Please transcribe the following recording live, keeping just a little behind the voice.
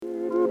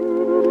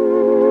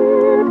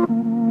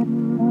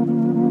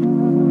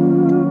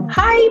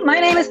my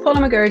name is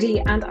Paula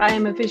McGurdy and I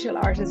am a visual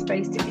artist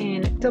based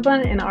in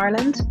Dublin in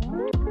Ireland.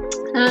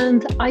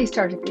 And I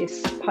started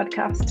this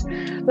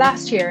podcast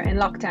last year in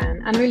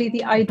lockdown, and really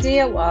the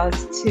idea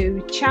was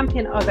to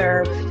champion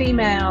other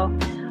female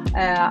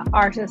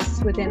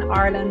artists within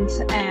Ireland,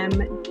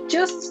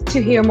 just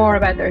to hear more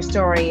about their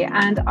story.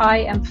 And I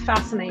am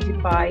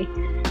fascinated by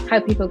how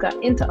people got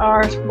into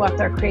art, what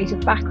their creative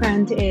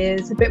background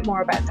is, a bit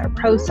more about their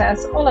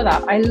process, all of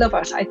that. I love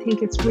it. I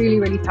think it's really,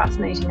 really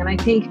fascinating. And I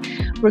think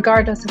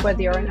regardless of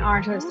whether you're an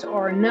artist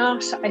or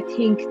not, I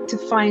think to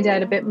find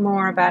out a bit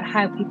more about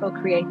how people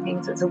create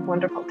things is a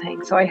wonderful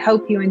thing. So I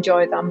hope you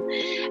enjoy them.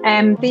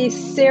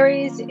 This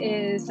series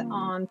is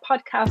on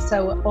podcasts,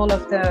 so all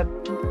of the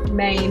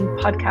main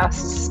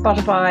podcasts,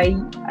 Spotify,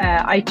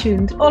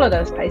 iTunes, all of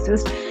those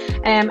places.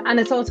 And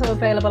it's also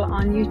available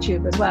on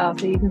YouTube as well.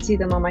 So you can see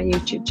them on my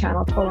YouTube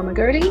channel, Paula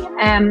McGurdy.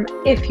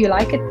 If you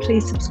like it,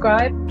 please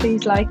subscribe,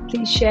 please like,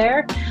 please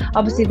share.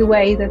 Obviously, the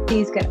way that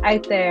these get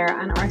out there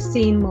and are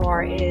seen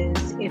more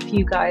is if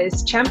you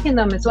guys champion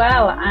them as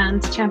well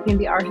and champion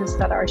the artists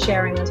that are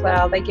sharing as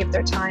well. They give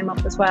their time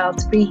up as well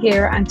to be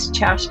here and to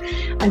chat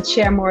and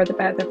share more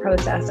about their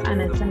process.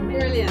 And it's amazing.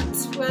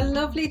 Brilliant. Well,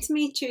 lovely to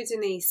meet you,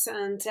 Denise,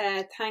 and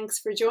thanks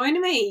for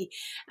joining me.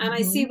 And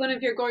I see one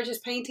of your gorgeous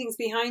paintings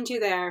behind you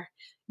there.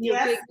 Your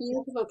big,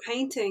 beautiful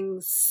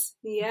paintings.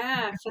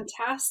 Yeah,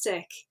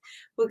 fantastic.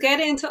 We'll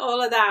get into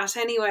all of that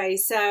anyway.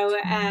 So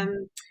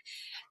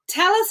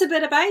tell us a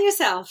bit about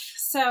yourself.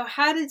 So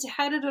how did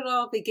it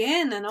all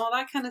begin and all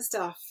that kind of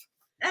stuff?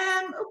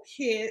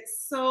 Okay,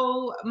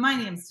 so my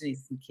name is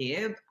Denise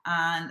McCabe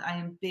and I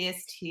am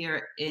based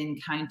here in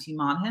County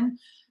Monaghan.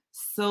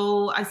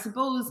 So I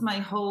suppose my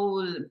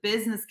whole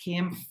business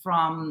came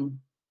from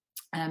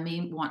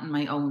me wanting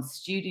my own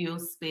studio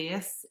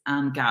space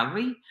and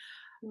gallery.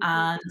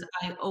 And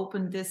I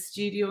opened this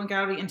studio and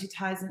gallery in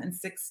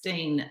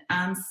 2016.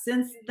 And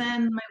since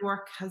then, my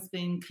work has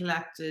been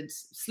collected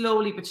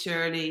slowly but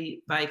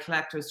surely by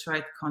collectors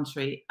throughout the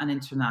country and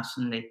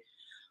internationally.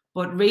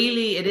 But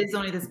really, it is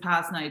only this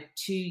past now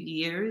 2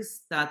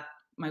 years that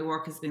my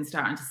work has been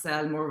starting to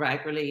sell more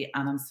regularly.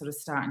 And I'm sort of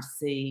starting to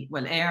see,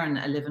 earn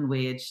a living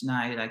wage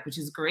now, which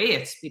is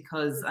great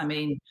because,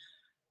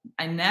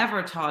 I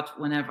never thought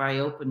whenever I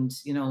opened,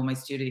 my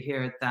studio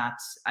here that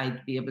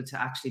I'd be able to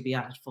actually be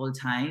at it full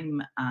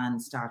time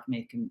and start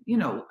making,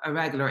 a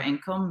regular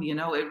income.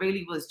 It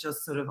really was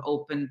just sort of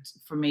opened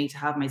for me to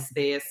have my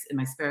space in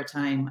my spare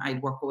time.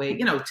 I'd work away,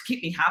 to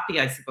keep me happy,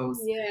 I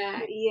suppose.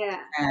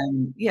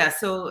 Yeah.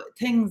 So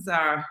things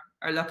are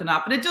looking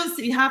up, but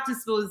you have to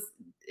suppose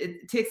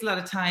it takes a lot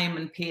of time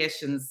and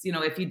patience.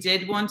 If you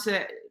did want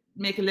to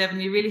make a living,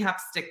 you really have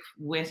to stick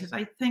with it,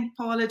 I think,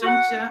 Paula,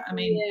 don't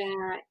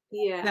you?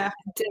 Yeah,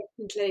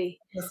 definitely.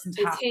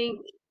 I think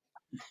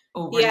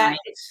overnight.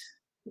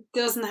 It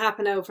doesn't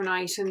happen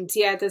overnight, and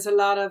there's a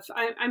lot of.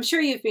 I'm sure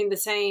you've been the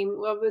same.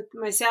 Well, with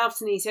myself,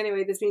 Denise.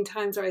 Anyway, there's been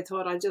times where I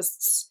thought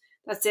that's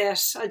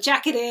it. I'll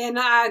jack it in.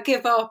 I'll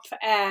give up.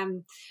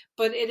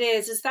 But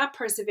it's that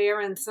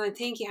perseverance, and I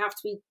think you have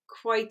to be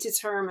quite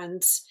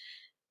determined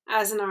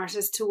as an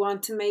artist to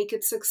want to make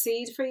it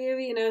succeed for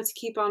you. To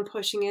keep on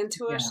pushing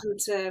into it and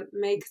to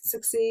make it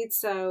succeed.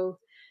 So.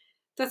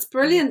 That's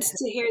brilliant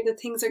to hear that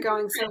things are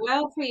going so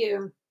well for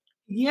you.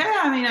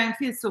 Yeah, I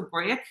feel so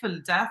grateful,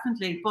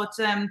 definitely. But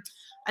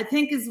I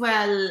think as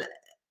well,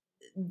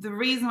 the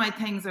reason why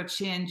things are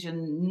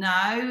changing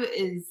now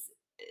is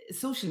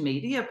social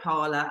media,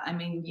 Paula.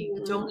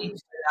 You don't need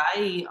to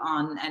rely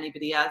on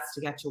anybody else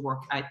to get your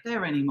work out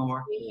there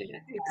anymore. Yeah,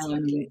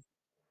 exactly.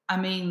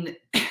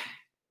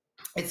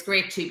 It's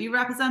great to be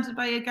represented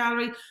by a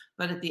gallery,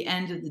 but at the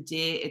end of the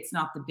day, it's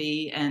not the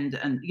be and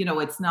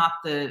it's not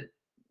the.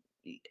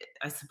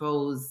 I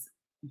suppose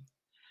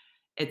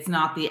it's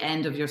not the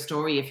end of your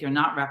story if you're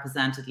not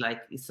represented.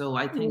 So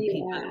I think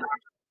people,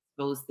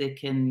 suppose they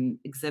can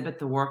exhibit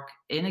the work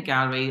in a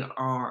gallery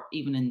or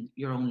even in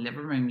your own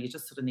living room. You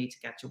just sort of need to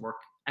get your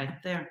work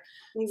out there.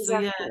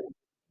 Exactly. So,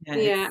 and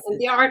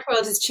the art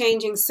world is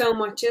changing so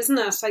much, isn't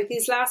it?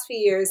 These last few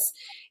years,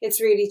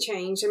 it's really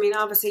changed.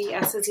 Obviously,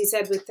 yes, as you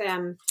said, with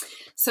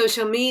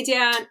social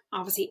media,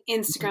 obviously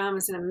Instagram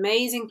is an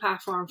amazing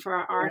platform for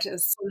our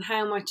artists, and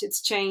how much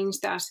it's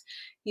changed that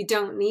you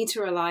don't need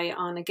to rely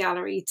on a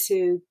gallery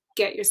to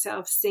get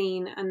yourself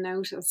seen and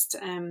noticed.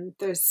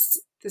 There's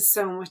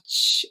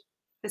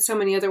so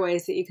many other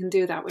ways that you can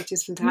do that, which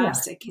is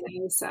fantastic.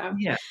 So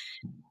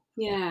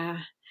yeah.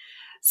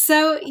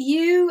 So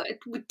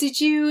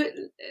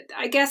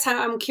I guess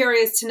I'm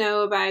curious to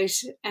know about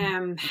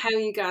how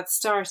you got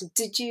started.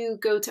 Did you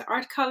go to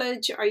art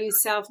college? Are you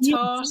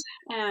self-taught?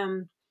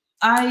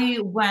 I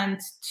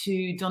went to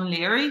Dún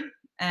Laoghaire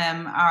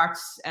Art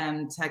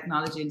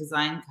Technology and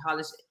Design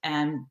College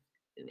when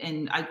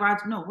did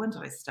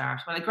I start?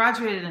 Well, I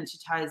graduated in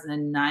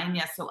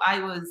 2009. So I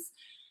was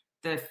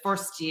the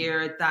first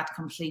year that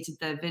completed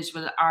the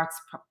Visual Arts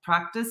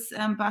Practice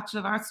Bachelor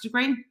of Arts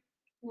degree.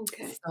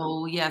 Okay.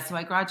 So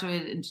I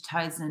graduated in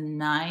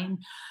 2009,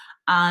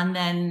 and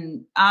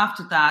then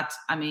after that,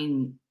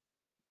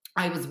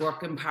 I was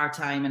working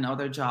part-time in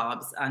other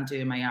jobs and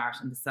doing my art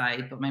on the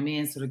side, but my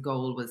main sort of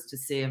goal was to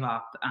save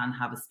up and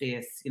have a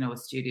space, a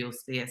studio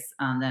space.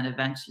 And then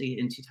eventually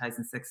in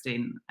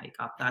 2016, I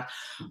got that.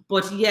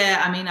 But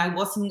yeah, I mean, I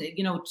wasn't,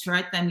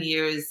 throughout them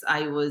years,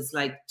 I was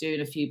like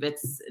doing a few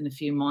bits in a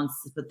few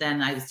months, but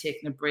then I was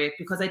taking a break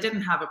because I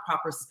didn't have a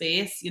proper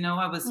space.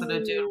 I was sort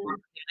of doing work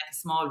in like a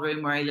small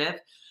room where I live.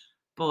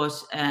 But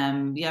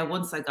yeah,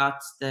 once I got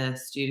the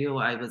studio,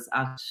 I was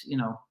at,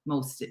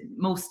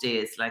 most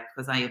days, like,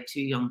 because I have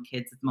 2 young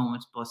kids at the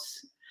moment, but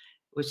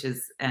which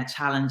is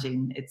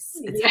challenging. It's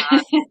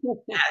hard.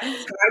 It's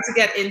hard to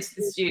get into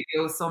the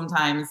studio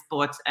sometimes,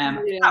 but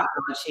that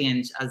will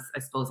change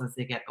as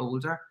they get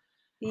older.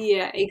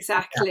 Yeah,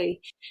 exactly.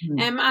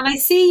 Yeah. And I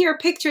see your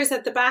pictures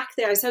at the back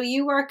there. So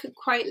you work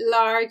quite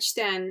large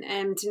then,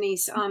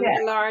 Denise, on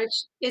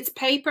large. It's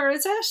paper,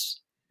 is it?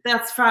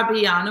 That's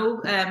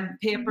Fabriano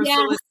paper. Yes.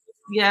 So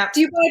yeah.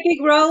 Do you buy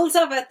big rolls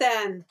of it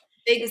then?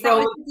 Big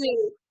rolls.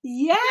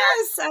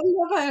 Yes, I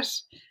love it.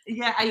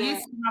 Yeah, I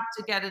used to have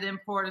to get it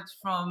imported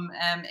from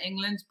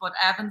England, but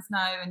Evans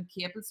now in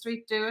Capel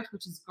Street do it,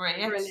 which is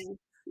great. Brilliant.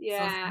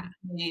 Yeah.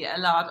 So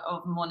a lot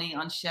of money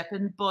on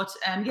shipping. But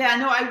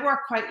I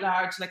work quite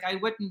large. Like, I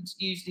wouldn't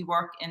usually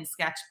work in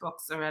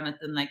sketchbooks or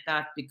anything like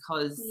that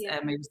because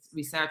my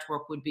research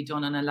work would be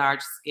done on a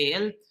large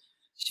scale.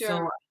 Sure.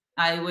 So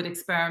I would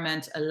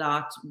experiment a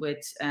lot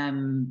with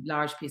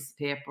large pieces of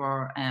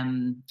paper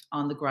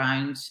on the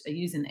ground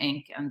using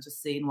ink and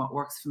just seeing what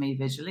works for me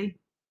visually.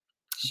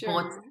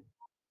 Sure.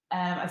 But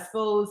I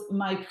suppose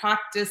my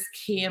practice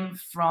came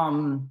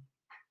from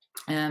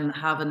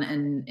having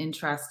an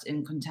interest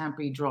in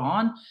contemporary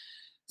drawing.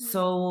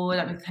 So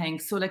let me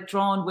think. So like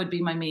drawing would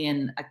be my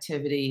main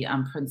activity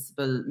and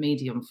principal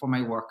medium for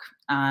my work.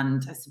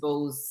 And I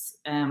suppose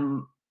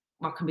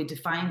what can be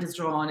defined as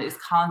drawing is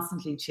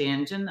constantly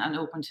changing and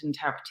open to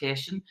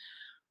interpretation.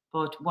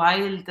 But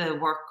while the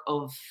work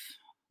of,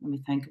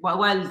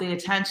 while the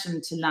attention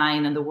to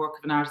line and the work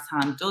of an artist's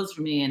hand does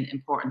remain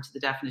important to the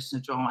definition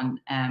of drawing,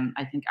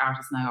 I think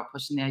artists now are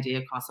pushing the idea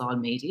across all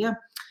media.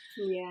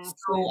 Yeah.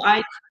 So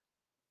I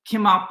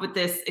came up with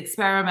this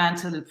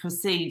experimental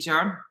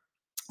procedure.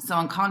 So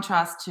in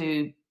contrast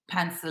to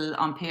pencil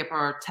on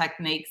paper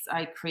techniques,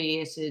 I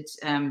created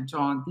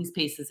drawing these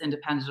pieces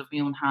independent of my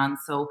own hand.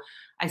 So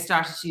I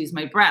started to use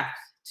my breath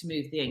to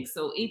move the ink.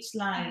 So each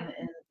line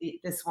in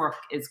this work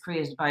is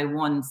created by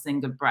one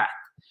single breath.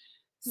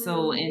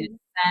 So in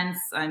a sense,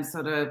 I'm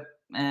sort of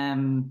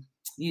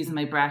using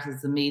my breath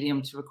as a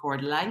medium to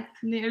record life,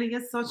 nearly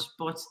as such.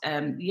 But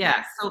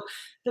so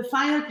the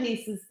final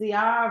pieces, they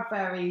are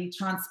very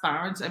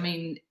transparent. I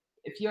mean,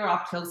 if you're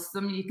up close to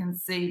them, you can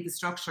see the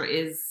structure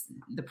is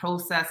the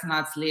process and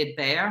that's laid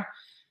bare.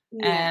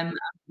 Yeah.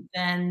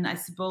 Then I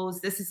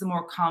suppose this is a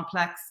more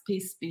complex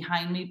piece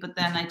behind me, but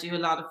then I do a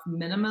lot of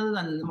minimal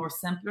and more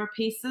simpler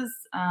pieces.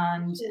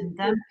 And in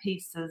them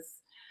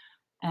pieces,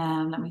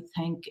 let me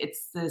think,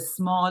 it's the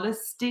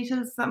smallest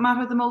details that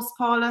matter the most,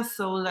 Paula.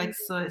 So like,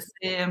 so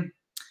say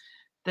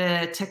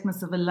the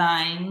thickness of a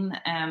line,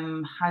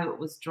 how it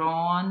was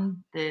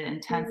drawn, the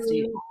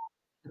intensity of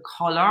the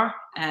color,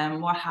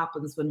 what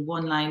happens when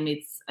one line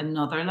meets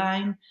another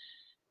line,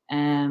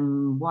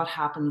 what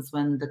happens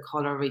when the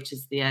color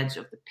reaches the edge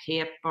of the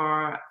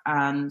paper,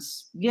 and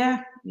so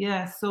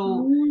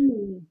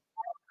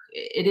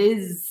it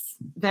is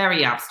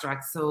very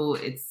abstract. So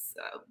it's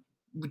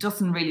it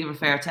doesn't really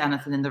refer to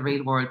anything in the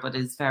real world, but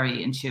is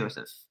very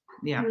intuitive.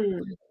 Yeah.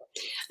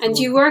 And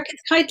you work,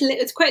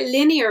 it's quite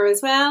linear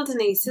as well,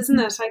 Denise, isn't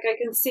it? Like I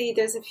can see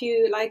there's a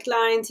few like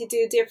lines you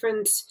do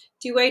different.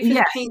 Do you wait for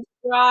the paint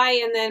to dry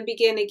and then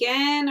begin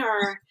again,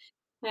 or?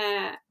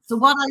 So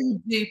what I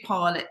would do,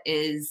 Paul,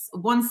 is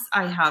once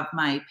I have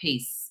my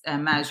piece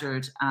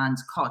measured and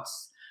cut,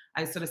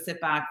 I sort of sit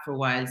back for a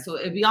while. So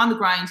it'd be on the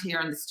ground here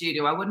in the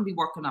studio. I wouldn't be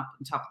working up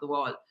on top of the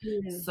wall.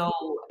 So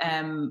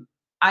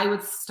I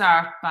would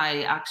start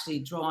by actually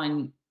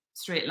drawing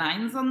straight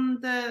lines on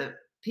the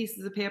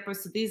pieces of paper.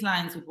 So these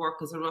lines would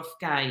work as a rough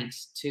guide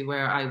to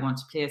where I want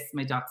to place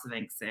my dots of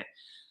ink, say.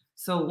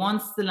 So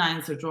once the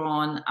lines are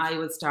drawn, I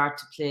will start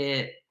to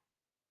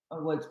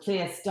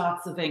place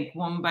dots of ink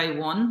one by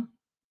one,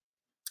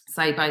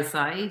 side by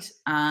side.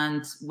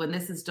 And when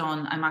this is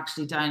done, I'm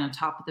actually down on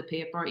top of the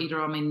paper,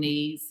 either on my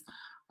knees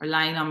or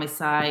lying on my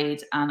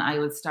side. And I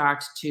would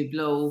start to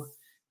blow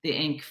the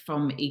ink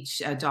from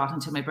each dot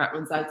until my breath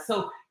runs out.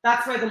 So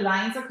that's where the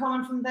lines are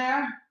coming from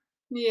there.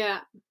 Yeah.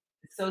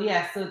 So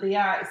so they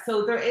are.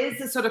 So there is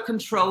a sort of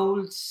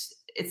controlled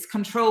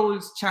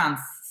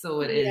chance. So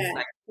it is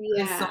like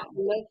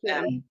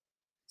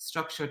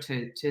structure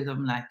to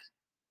them, like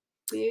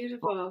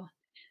beautiful.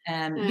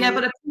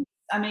 But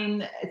I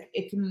mean,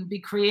 it can be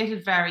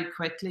created very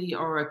quickly,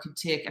 or it could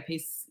take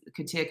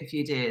a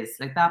few days.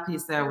 Like that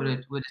piece there would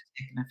have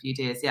taken a few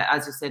days. Yeah,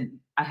 as you said,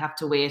 I have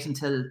to wait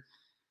until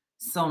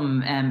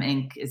some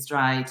ink is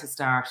dry to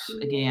start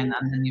again,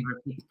 and then you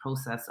repeat the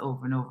process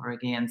over and over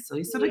again. So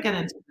you sort of get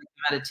into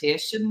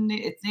meditation.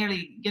 It's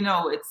nearly,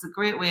 it's a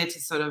great way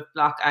to sort of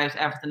block out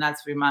everything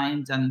else for your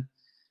mind and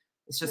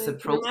it's just a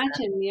process.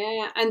 Imagine,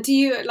 yeah. And do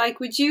you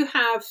would you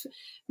have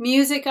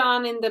music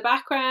on in the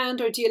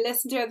background, or do you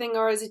listen to everything,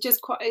 or is it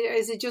just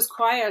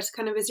quiet?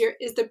 Kind of,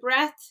 is the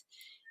breath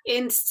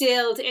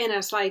instilled in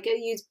it? Like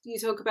you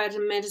talk about a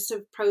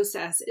meditative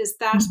process. Is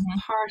that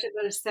part of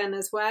it then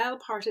as well?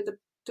 Part of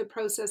the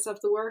process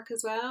of the work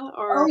as well?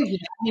 Or I mean,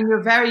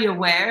 you're very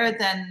aware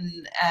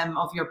then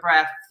of your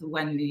breath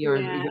when you're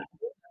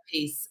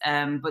piece,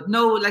 but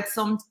no, like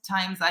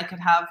sometimes I could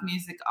have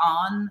music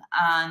on,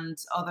 and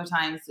other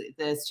times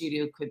the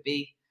studio could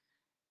be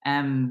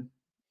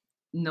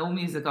no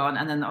music on,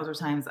 and then other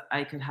times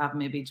I could have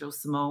maybe Joe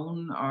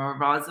Simone or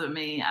Roz with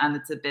me, and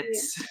it's a bit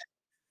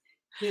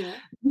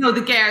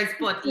the girls.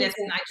 But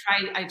listen,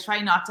 I try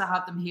not to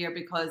have them here,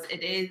 because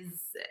it is,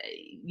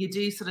 you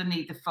do sort of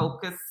need the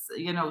focus,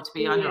 to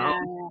be on your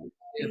own.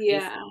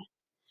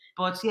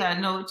 But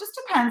no, it just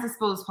depends, I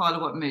suppose, Paula,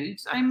 what mood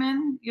I'm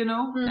in,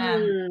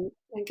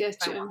 I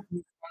get you.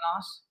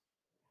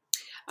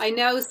 I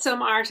know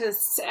some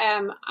artists,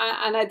 and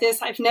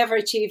I've never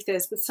achieved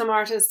this, but some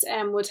artists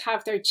would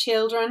have their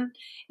children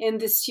in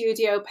the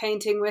studio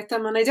painting with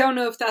them. And I don't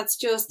know if that's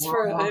just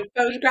for a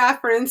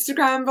photograph or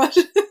Instagram, but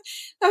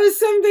that was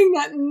something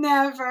that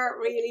never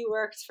really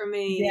worked for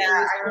me.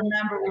 Yeah, I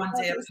remember one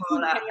day,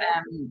 Paula,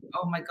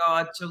 oh my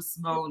God, Joe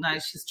Simone, now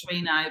she's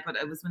 3 now, but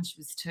it was when she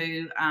was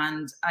 2,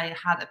 and I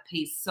had a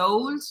piece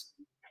sold.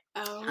 I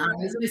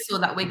was only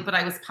sold that week, but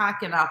I was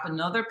packing up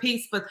another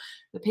piece, but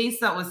the piece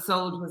that was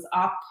sold was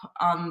up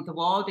on the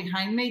wall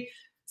behind me.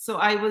 So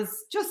I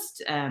was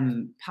just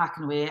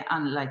packing away,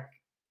 and like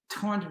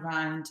turned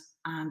around,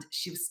 and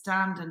she was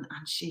standing,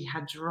 and she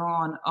had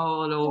drawn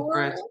all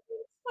over it.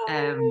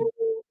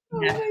 My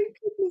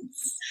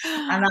goodness.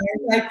 And I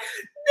was like,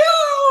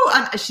 no!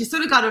 And she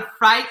sort of got a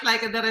fright,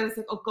 and then I was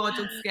like, oh God,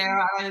 don't scare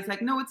her. And I was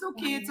like, no, it's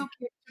okay, it's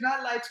okay. You're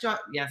not allowed to draw.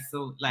 Yes,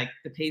 so like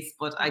the piece,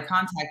 but I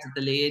contacted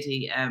the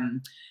lady.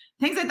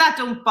 Things like that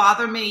don't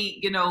bother me,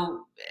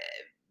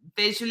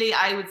 visually.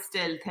 I would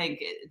still think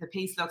the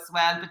piece looks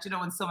well, but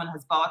when someone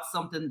has bought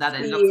something that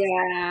it looks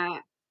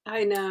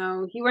I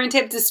know. You weren't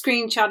able to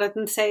screenshot it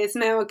and say it's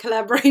now a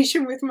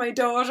collaboration with my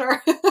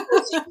daughter.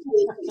 She took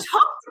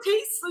the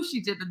piece, so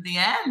she did in the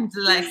end.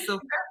 So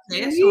fair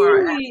play to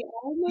her.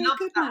 Oh my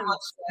goodness. That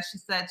much. She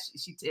said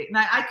she take.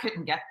 Now I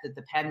couldn't get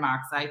the pen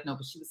marks out,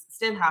 but she was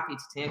still happy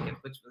to take it,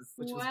 which was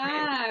great.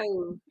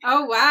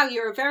 Oh wow,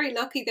 you were very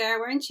lucky there,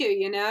 weren't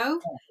you?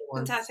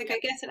 Fantastic. I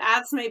guess it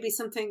adds maybe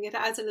something. It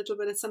adds a little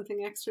bit of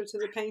something extra to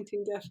the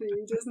painting,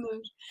 definitely, doesn't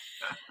it?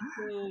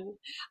 Yeah.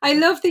 I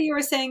love that you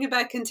were saying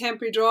about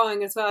contemporary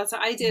drawing as well. So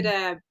I did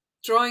a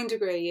drawing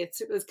degree. It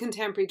was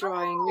contemporary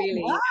drawing,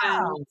 really.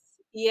 Wow.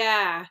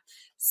 And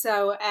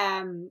so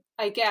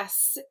I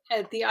guess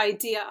the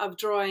idea of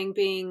drawing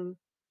being,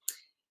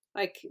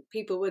 like,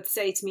 people would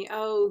say to me,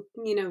 oh,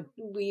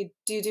 we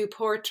do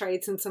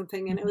portraits and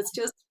something, and it was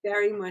just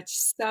very much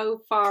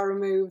so far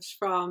removed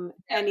from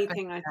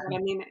anything like that. I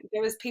mean,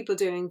 there was people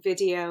doing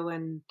video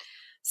and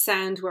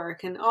sound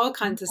work and all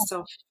kinds of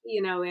stuff,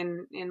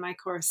 in my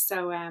course.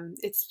 So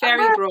it's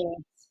very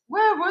broad.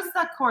 Where was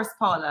that course,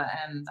 Paula?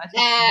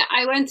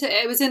 I went to,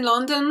 it was in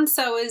London,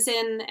 so it was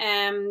in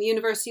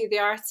University of the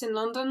Arts in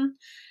London.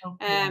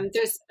 Okay.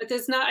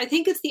 There's not, I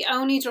think it's the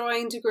only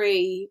drawing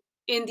degree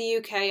in the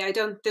UK.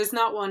 There's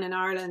not one in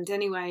Ireland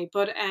anyway,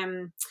 but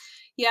I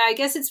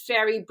guess it's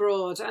very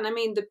broad. And I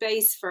mean, the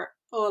base for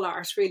all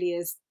art really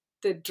is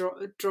the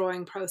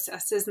drawing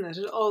process, isn't it?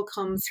 It all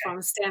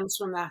stems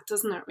from that,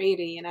 doesn't it,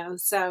 really,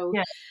 So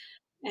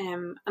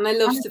and I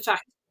love the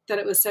fact that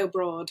it was so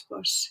broad,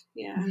 but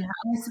and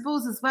I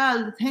suppose as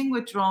well, the thing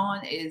with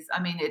drawing is, I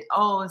mean,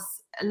 a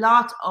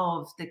lot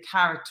of the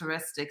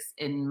characteristics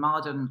in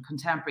modern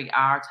contemporary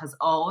art has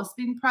always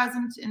been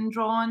present in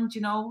drawing,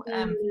 years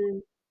and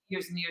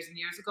years and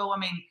years ago. I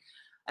mean,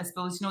 I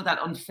suppose, that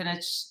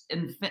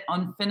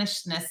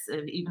unfinishedness,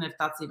 even if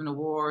that's even a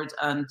word,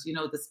 and,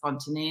 the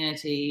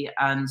spontaneity,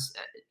 and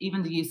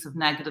even the use of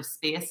negative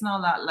space and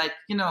all that,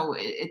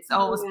 it's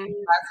always been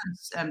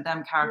present,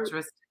 them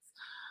characteristics.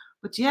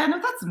 But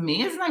that's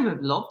amazing. I would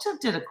have loved to have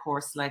did a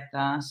course like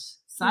that.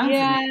 Sounds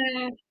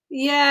amazing.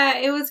 Yeah,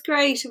 it was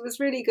great. It was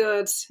really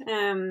good.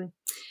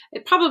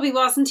 It probably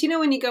wasn't,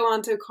 when you go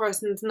on to a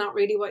course and it's not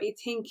really what you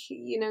think,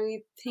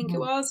 it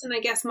was. And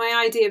I guess my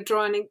idea of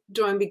drawing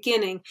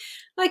beginning,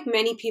 like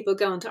many people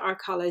going to art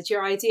college,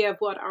 your idea of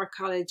what art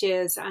college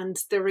is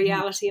and the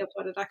reality of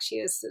what it actually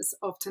is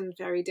often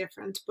very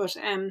different. But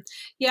I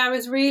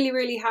was really,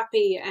 really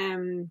happy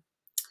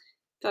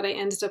that I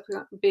ended up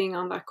being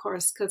on that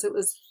course, because it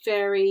was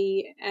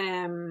very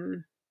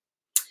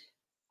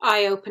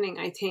eye-opening,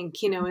 I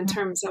think, in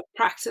terms of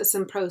practice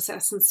and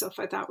process and stuff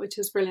like that, which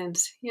is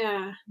brilliant.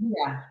 Yeah,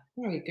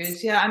 very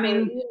good. I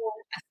mean,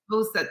 I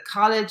suppose that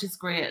college is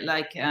great,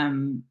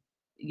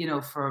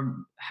 for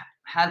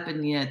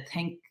helping you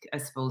think, I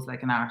suppose,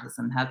 like an artist,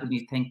 and helping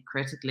you think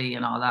critically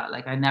and all that.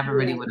 Like, I never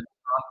really would have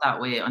thought that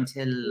way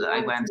until I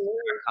went to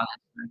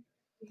college.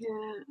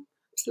 Yeah,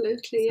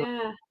 absolutely.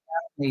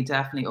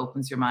 definitely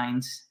opens your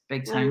mind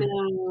big time. I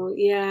know,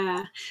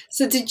 yeah.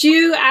 So did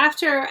you,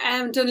 after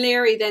Dún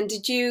Laoghaire, then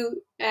did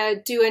you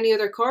do any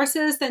other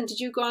courses? Then did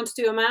you go on to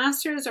do a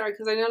master's, or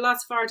because I know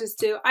lots of artists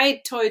do?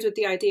 I toyed with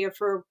the idea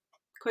for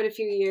quite a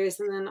few years,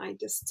 and then I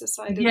just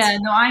decided. Yeah,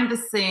 no, I'm the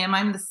same,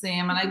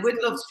 and I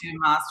would love to do a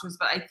master's,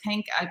 but I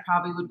think I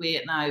probably would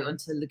wait now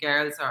until the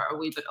girls are a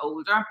wee bit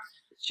older.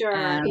 Sure.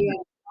 Yeah.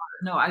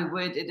 No, I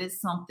would. It is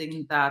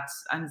something that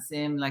I'm the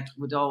same, like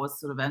would always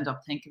sort of end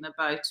up thinking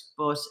about,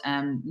 but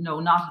no,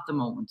 not at the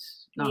moment.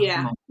 Not at the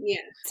moment. Yeah.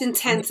 It's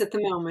intense at the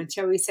moment,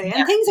 shall we say?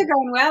 And things are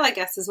going well, I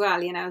guess, as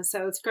well.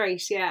 So it's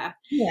great. Yeah.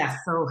 Yeah.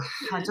 So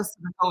I just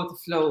go with the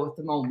flow at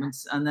the moment,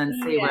 and then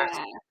see where.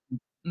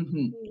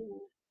 Mm-hmm.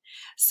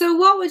 So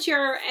what would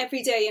your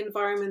everyday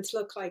environment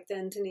look like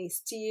then,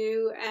 Denise?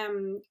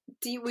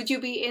 Would you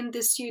be in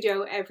the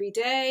studio every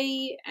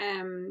day?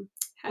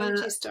 How would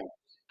you start?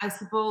 I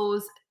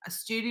suppose a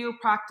studio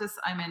practice,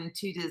 I'm in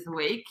 2 days a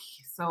week.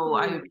 So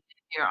I would be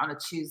here on a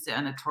Tuesday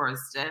and a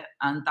Thursday.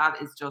 And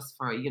that is just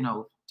for,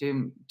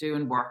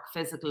 doing work,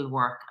 physical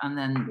work. And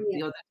then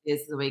the other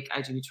days of the week,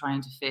 I do be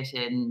trying to fit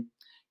in,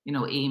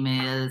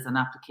 emails and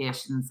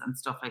applications and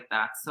stuff like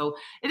that. So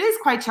it is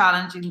quite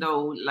challenging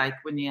though, like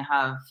when you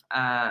have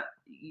a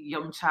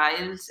young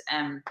child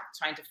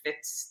trying to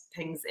fit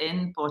things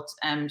in. But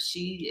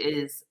she'll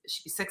be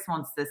 6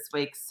 months this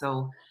week.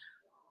 So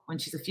when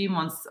she's a few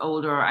months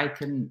older, I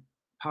can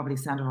probably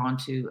send her on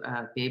to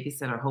a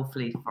babysitter,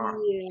 hopefully for.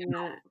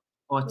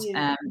 But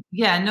I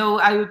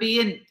would be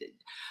in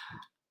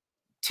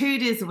 2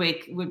 days a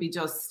week would be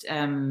just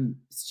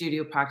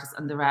studio practice,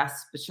 and the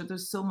rest. But sure,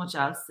 there's so much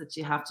else that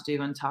you have to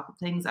do on top of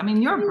things. I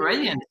mean, you're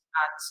brilliant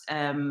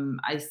at.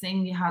 I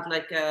seen you had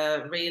like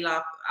a reel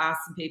up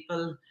asking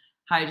people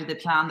how do they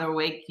plan their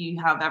week.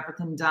 You have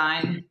everything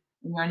down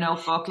in your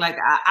notebook. Like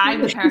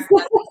I'm the person.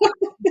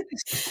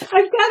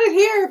 I've got it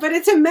here, but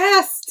it's a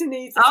mess,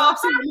 Denise.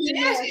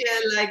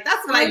 Like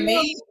that's what I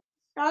mean.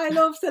 I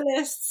love the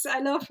lists.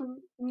 I love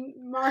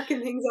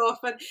marking things off,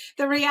 but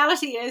the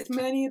reality is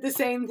many of the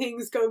same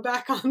things go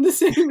back on the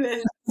same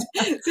list.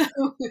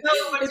 So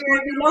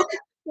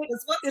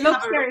it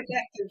looks very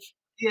effective.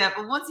 Yeah,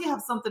 but once you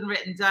have something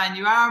written down,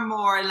 you are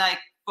more like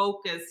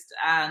focused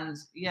and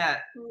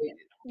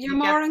you're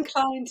more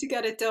inclined to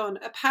get it done,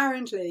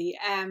 apparently.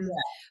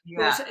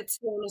 But it's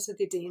to be honest with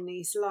you,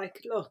 Denise, like,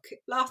 look,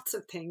 lots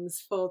of things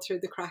fall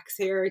through the cracks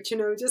here,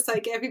 just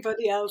like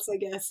everybody else, I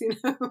guess,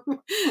 But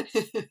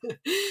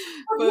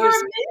you're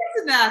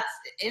amazing at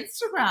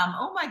Instagram.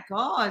 Oh my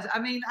God. I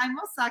mean, I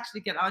must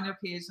actually get on your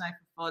page now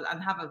for full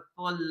and have a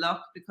full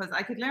look, because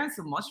I could learn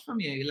so much from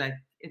you. Like,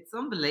 it's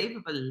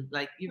unbelievable.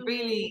 Like, you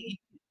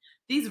really,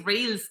 these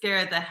reels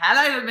scare the hell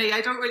out of me.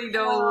 I don't really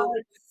know.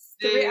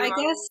 I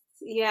guess.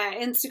 Yeah,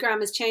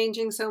 Instagram is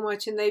changing so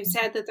much, and they've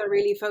said that they're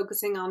really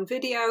focusing on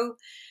video.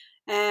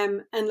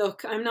 And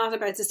look, I'm not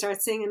about to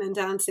start singing and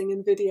dancing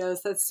in videos.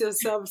 That's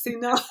just obviously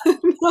not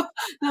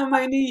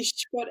my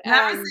niche. But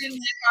never seen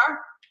it.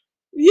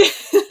 Yeah,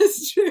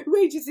 that's true.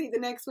 Wait to see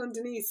the next one,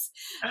 Denise.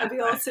 I'll be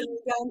all singing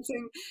and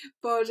dancing.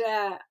 But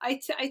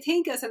I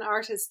think as an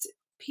artist,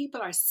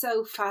 people are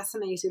so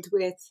fascinated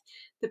with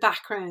the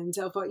background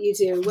of what you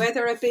do,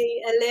 whether it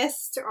be a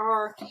list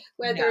or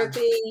whether it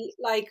be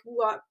like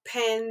what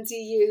pens you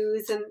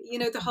use and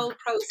the whole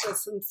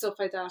process and stuff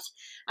like that.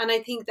 And I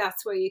think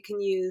that's where you can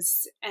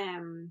use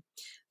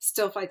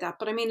stuff like that.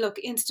 But I mean, look,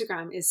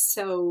 Instagram is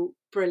so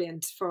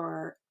brilliant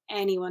for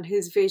anyone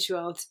who's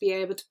visual to be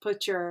able to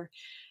put your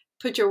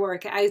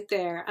work out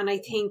there. And I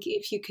think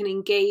if you can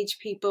engage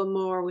people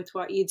more with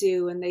what you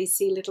do and they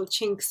see little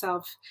chinks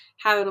of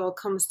how it all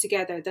comes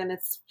together, then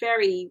it's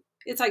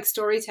like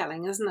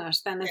storytelling, isn't it?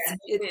 Then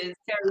it's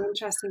very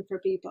interesting for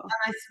people. And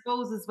I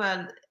suppose as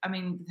well, I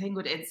mean, the thing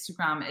with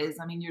Instagram is,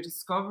 I mean, you're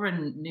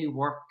discovering new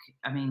work,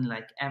 I mean,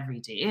 like every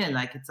day,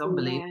 like it's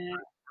unbelievable.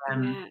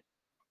 And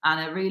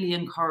it really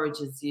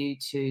encourages you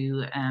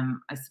to,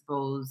 I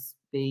suppose,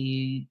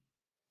 be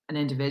an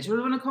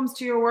individual when it comes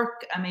to your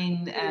work. I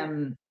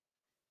mean,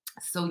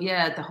 so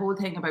the whole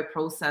thing about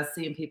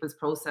seeing people's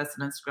process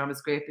on Instagram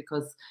is great,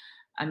 because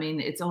I mean,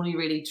 it's only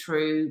really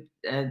through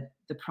the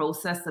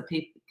process that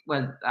the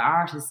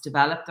artists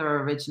develop their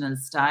original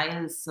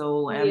styles.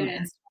 So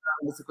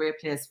Instagram is a great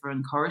place for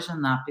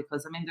encouraging that,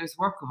 because I mean, there's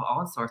work of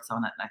all sorts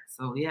on it. Like,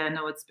 so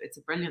it's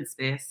a brilliant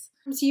space.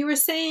 So you were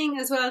saying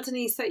as well,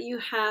 Denise, that you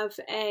have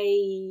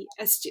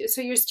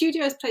so your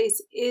studio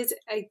place is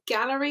a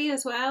gallery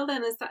as well.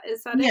 Then is that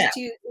is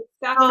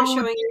that for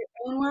showing your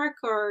own work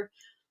or?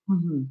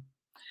 Mm-hmm.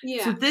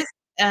 Yeah. So this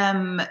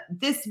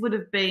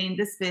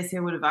space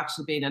here would have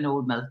actually been an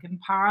old milking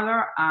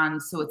parlour,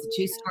 and so it's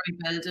a 2-story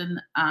building,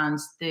 and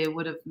they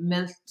would have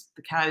milked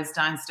the cows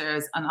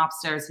downstairs, and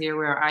upstairs here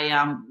where I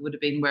am would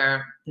have been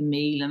where the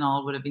meal and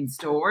all would have been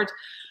stored.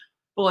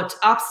 But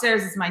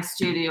upstairs is my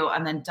studio,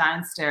 and then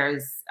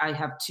downstairs I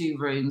have 2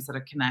 rooms that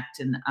are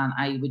connecting, and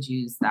I would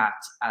use that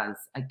as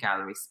a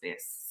gallery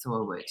space. So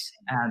I would.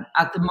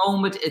 At the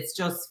moment, it's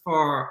just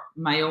for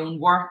my own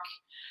work.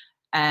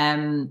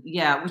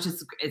 Yeah, which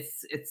is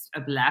it's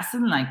a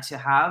blessing like to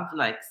have,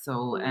 like,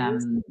 so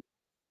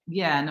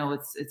yeah, no,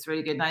 it's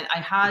really good. And I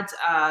had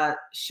a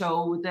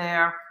show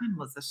there, when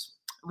was it?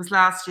 It was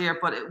last year,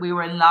 but we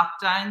were in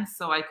lockdown,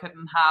 so I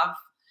couldn't have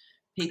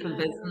people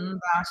visiting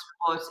that,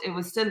 but it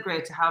was still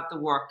great to have the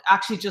work,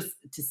 actually just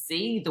to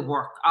see the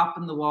work up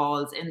in the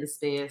walls in the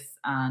space.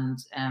 And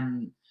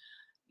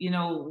you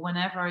know,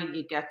 whenever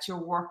you get your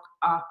work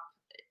up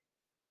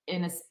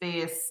in a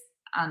space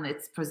and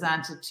it's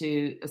presented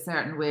to a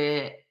certain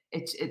way,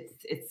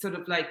 it sort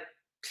of like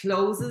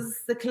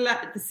closes the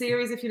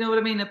series, if you know what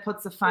I mean. It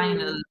puts a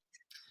final,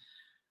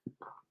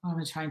 what am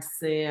I trying to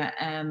say?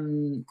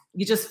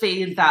 You just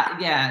feel that,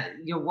 yeah,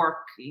 you've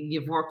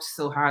worked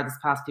so hard this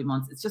past few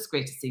months. It's just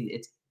great to see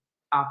it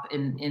up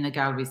in a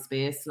gallery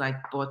space, like.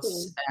 But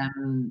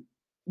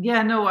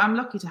yeah, no, I'm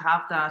lucky to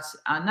have that.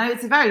 And now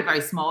it's a very,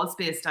 very small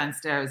space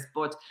downstairs,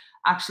 but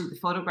actually the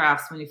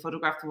photographs, when you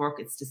photograph the work,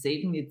 it's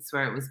deceiving. You'd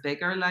swear it was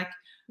bigger, like.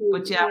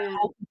 But yeah, I'm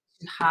hoping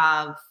to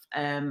have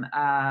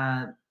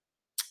a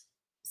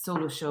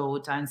solo show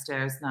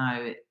downstairs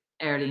now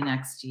early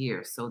next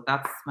year. So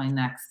that's my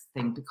next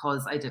thing,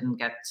 because I didn't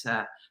get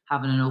to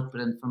having an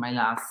opening for my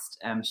last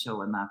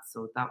show and that.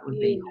 So that would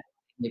be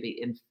maybe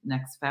in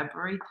next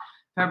February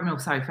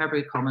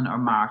coming, or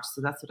March.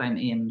 So that's what I'm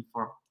aiming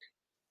for.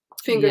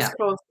 Fingers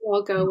crossed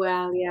all go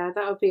well. Yeah,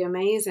 that would be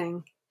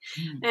amazing.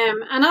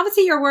 And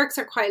obviously your works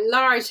are quite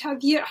large.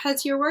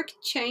 Has your work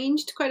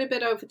changed quite a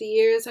bit over the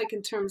years, like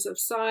in terms of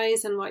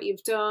size and what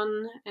you've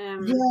done? Yeah,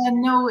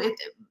 no,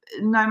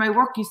 now my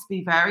work used to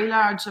be very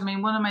large. I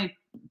mean, one of my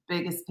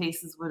biggest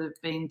pieces would have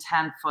been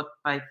 10 foot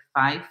by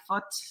 5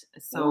 foot.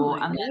 So,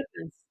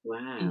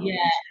 wow.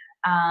 Yeah,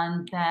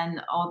 and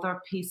then other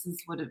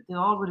pieces would have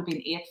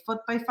been 8 foot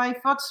by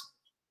 5 foot.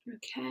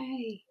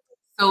 Okay.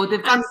 So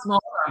they've got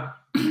smaller.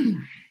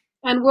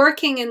 And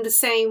working in the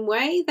same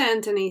way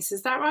then, Denise,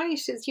 is that right?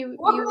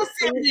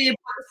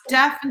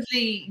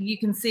 Definitely you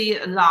can see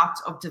a lot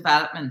of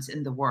development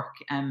in the work.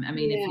 I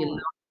mean, if you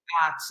look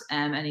at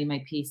any of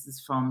my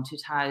pieces from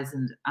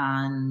 2000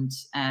 and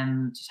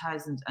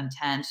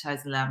 2010,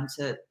 2011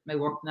 to my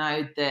work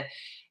now,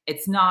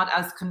 it's not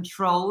as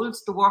controlled.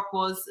 The work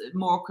was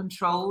more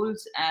controlled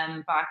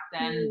back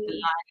then. The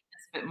line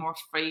is a bit more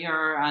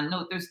freer, and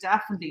no, there's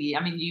definitely,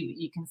 I mean,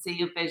 you can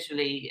see it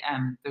visually.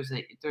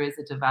 There is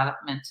a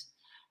development.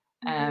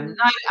 Now,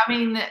 I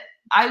mean,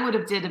 I would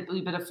have did a wee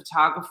bit of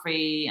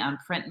photography and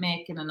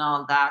printmaking and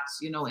all that,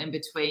 you know, in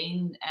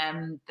between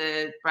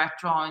the Brett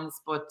drawings,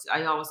 but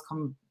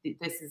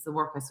this is the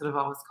work I sort of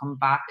always come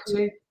back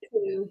to.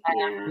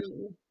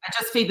 I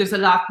just feel there's a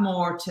lot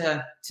more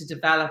to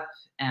develop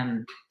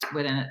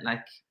within it,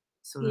 like.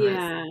 So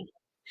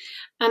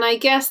and I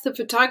guess the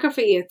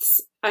photography,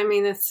 it's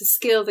a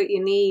skill that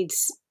you need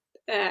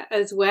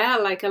as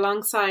well, like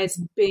alongside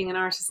being an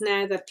artist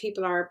now, that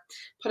people are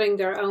putting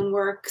their own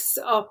works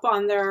up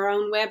on their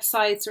own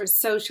websites or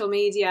social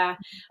media.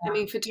 I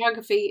mean,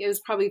 photography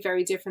is probably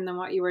very different than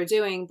what you were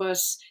doing, but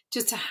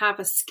just to have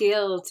a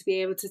skill to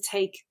be able to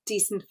take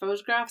decent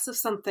photographs of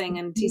something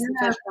and decent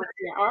photographs of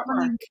your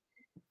artwork.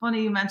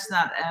 Funny you mentioned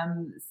that.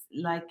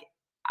 Like,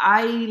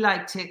 I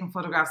like taking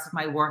photographs of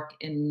my work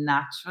in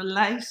natural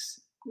light.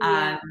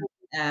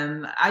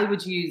 And I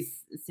would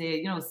use, say,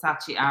 you know,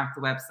 Saatchi Art,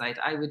 the website,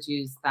 I would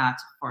use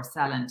that for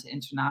selling to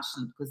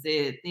international, because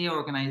they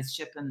organise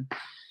shipping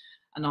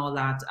and all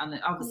that. And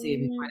obviously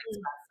it'd be quite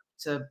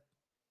expensive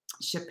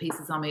to ship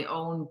pieces on my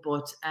own,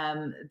 but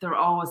they're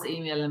always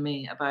emailing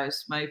me about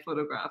my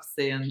photographs,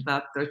 saying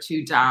that they're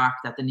too dark,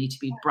 that they need to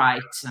be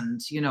bright,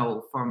 and, you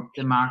know, for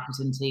the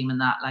marketing team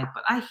and that, like.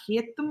 But I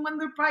hate them when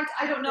they're bright.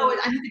 I don't know,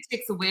 I think it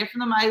takes away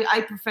from them.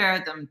 I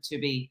prefer them to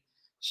be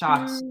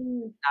shot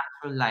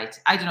natural light.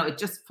 I don't know, it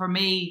just, for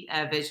me,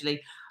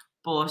 visually.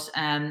 But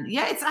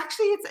yeah, it's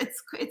actually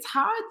it's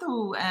hard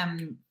though,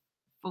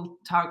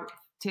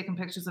 taking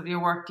pictures of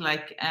your work,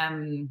 like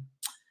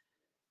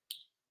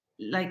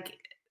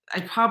I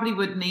probably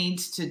would need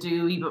to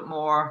do a wee bit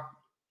more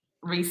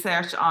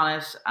research on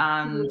it,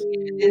 and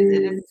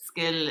it is a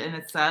skill in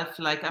itself.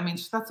 Like, I mean,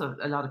 that's what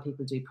a lot of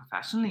people do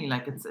professionally,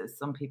 like it's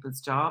some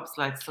people's jobs,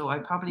 like. So I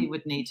probably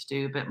would need to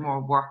do a bit more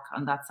work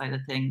on that side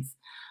of things.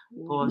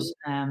 But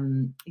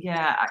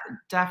yeah, I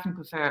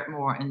definitely prefer it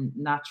more in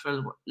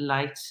natural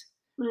light,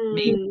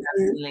 me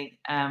personally.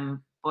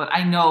 But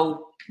I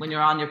know when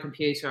you're on your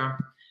computer,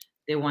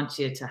 they want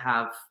you to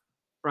have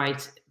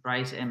bright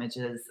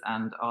images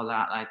and all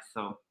that, like.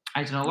 So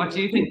I don't know, what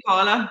do you think,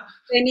 Paula?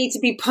 They need to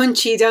be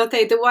punchy, don't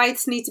they? The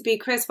whites need to be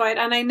crisp white.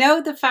 And I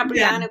know the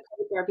Fabriano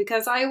paper,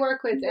 because I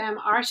work with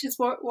Arches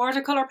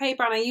watercolor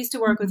paper, and I used to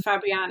work with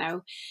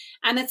Fabriano,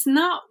 and it's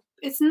not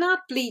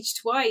bleached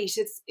white.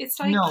 It's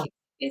like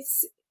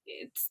it's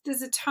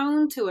there's a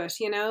tone to it,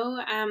 you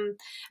know, and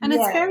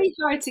it's very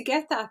hard to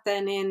get that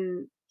then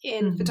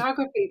in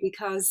photography,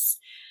 because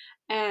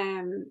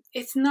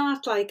it's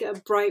not like a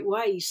bright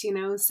white, you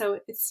know. So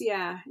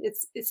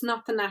it's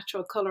not the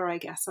natural color, I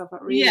guess, of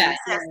it, really.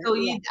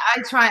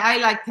 So I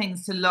like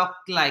things to look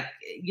like,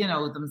 you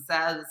know,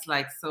 themselves,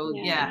 like. So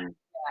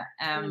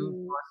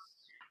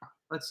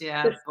But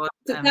yeah,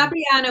 the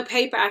Fabriano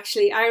paper,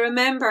 actually, I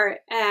remember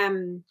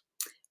I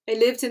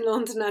lived in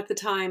London at the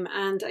time,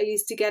 and I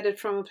used to get it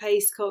from a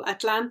place called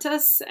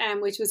Atlantis,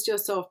 which was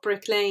just off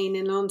Brick Lane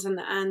in London,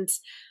 and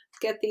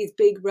get these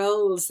big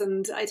rolls,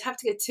 and I'd have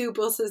to get 2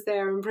 buses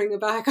there and bring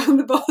it back on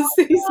the bus.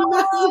 These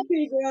massive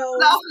big rolls.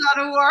 That's a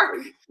lot of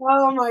work.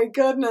 Oh my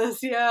goodness,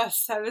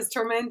 yes. I was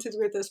tormented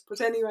with it. But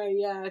anyway,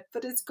 yeah.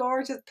 But it's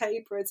gorgeous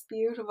paper. It's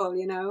beautiful,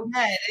 you know.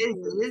 Yeah, it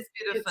is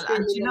beautiful. Really,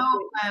 and you know,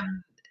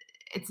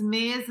 it's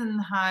amazing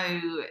how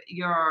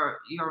your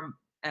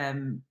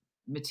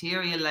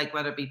material, like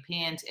whether it be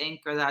paint,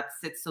 ink, or that,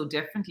 sits so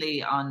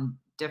differently on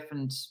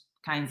different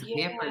kinds of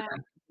paper.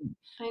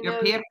 Like,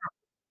 your paper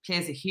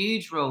plays a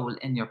huge role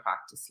in your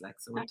practice, like,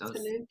 so it does.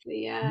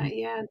 Absolutely,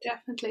 yeah,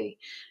 definitely.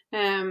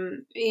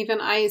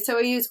 Even I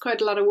use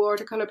quite a lot of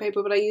watercolor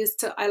paper, but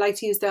I like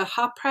to use the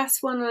hot press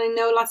one, and I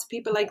know lots of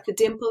people like the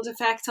dimpled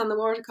effect on the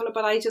watercolor,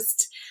 but I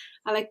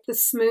like the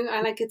smooth.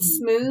 I like it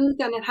smooth,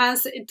 and it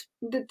has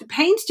the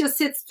paint just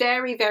sits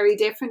very, very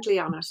differently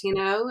on it, you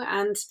know,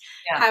 and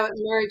how it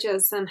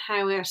merges and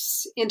how it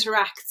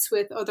interacts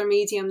with other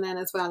medium then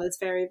as well is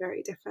very,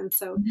 very different.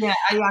 So yeah,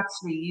 I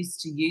actually used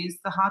to use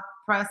the hot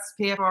press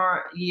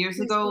paper years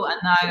ago, and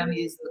now I'm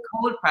using the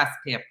cold press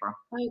paper.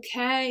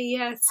 Okay,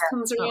 yes,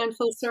 comes around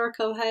full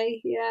circle.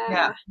 Hey,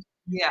 yeah.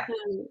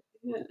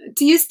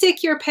 Do you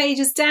stick your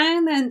pages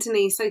down then,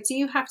 Denise? Like, do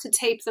you have to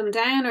tape them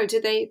down, or do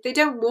they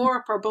don't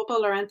warp or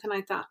bubble or anything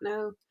like that?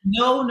 No,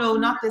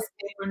 not this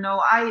paper. No,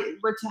 I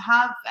were to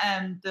have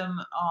them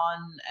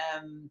on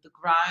the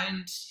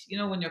ground. You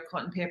know, when you're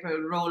cutting paper,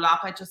 it'll roll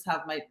up. I just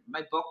have my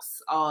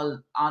books all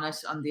on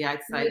it on the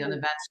outside, and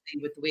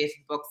eventually with the weight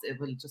of books, it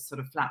will just sort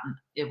of flatten.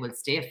 It will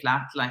stay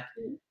flat, like.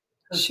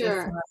 Sure.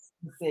 This one, as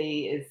you can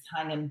see, is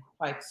hanging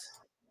quite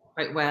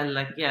well.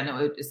 Like,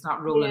 it's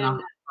not rolling up.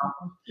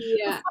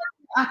 Yeah.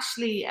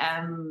 Actually,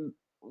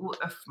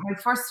 my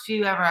first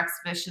few ever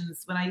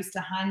exhibitions, when I used to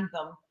hang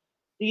them,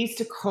 they used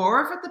to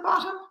curve at the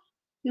bottom.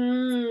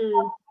 And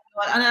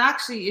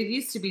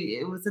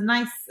it was a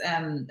nice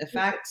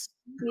effect.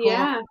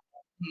 Yeah.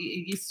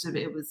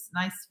 It was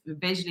nice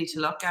visually to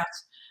look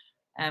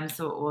at.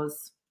 So it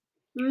was.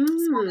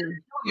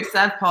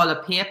 Yourself, Paul,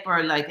 a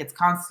paper, like, it's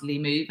constantly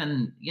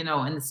moving, you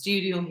know. In the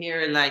studio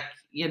here, like,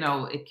 you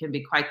know, it can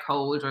be quite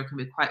cold or it can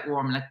be quite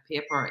warm. Like,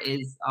 paper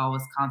is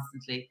always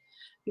constantly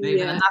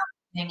moving. And that's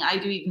the thing I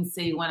do even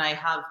see when I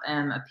have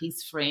a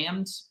piece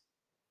framed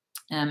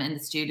in the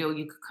studio.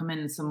 You could come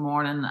in some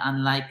morning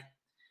and, like,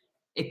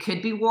 it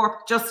could be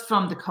warped just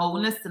from the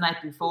coldness the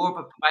night before,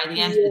 but by the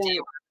end of the day,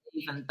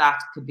 even that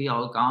could be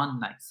all gone.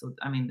 Like, so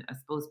I mean, I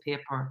suppose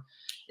paper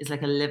is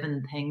like a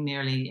living thing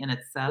nearly in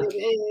itself. It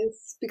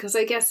is, because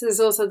I guess there's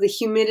also the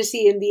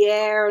humidity in the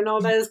air and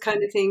all those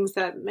kind of things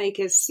that make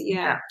it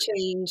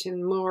change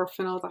and morph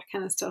and all that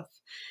kind of stuff.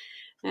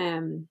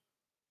 Tell me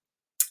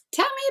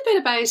a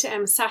bit about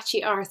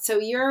Saatchi Art. So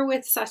you're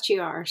with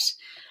Saatchi Art,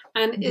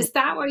 and is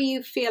that where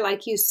you feel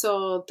like you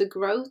saw the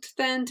growth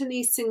then,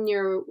 Denise, in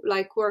your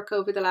like work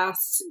over the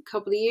last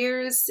couple of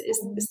years? Has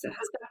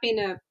that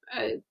been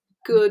a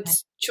good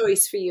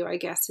choice for you, I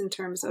guess, in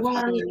terms of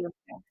having your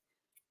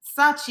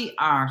Saatchi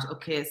Art?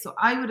 Okay, so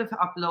I would have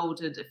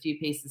uploaded a few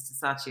pieces to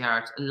Saatchi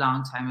Art a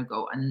long time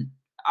ago, and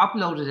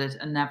uploaded it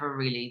and never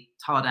really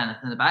thought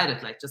anything about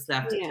it, like just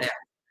left it there.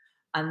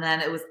 And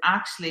then it was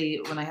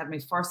actually when I had my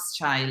first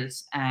child,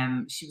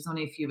 she was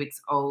only a few weeks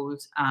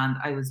old, and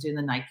I was doing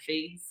the night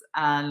feeds,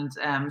 and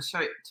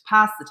to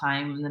pass the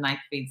time in the night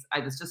feeds, I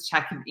was just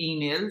checking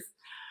emails.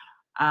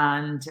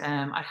 And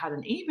I had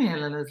an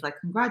email, and it was like,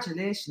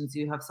 congratulations,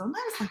 you have so. And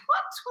I was like,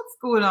 what's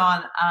going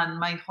on? And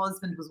my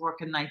husband was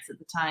working nights at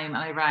the time,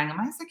 and I rang him.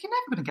 I was like, you're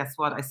never going to guess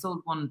what, I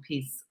sold one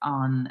piece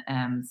on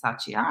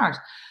Saatchi Art.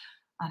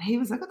 And he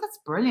was like, oh, that's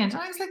brilliant.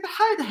 And I was like, but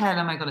how the hell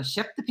am I going to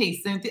ship the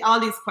piece? And all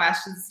these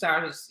questions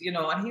started, you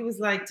know. And he was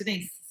like,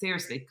 Denise,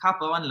 seriously,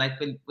 cop on, like,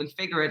 we'll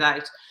figure it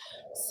out.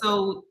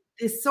 So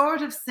they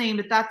sort of seemed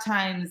at that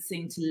time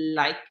to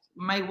like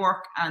my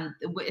work, and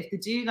if they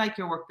do like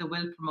your work, they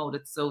will promote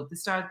it. So they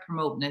started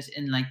promoting it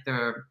in like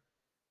they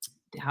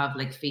have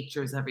like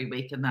features every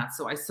week and that.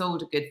 So I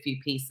sold a good few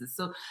pieces.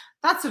 So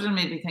that sort of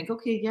made me think,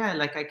 okay, yeah,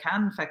 like I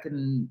can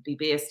fucking be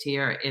based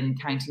here in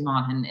County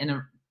Monaghan in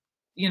a,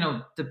 you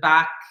know, the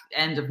back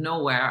end of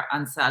nowhere,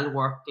 and sell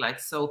work,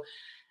 like. So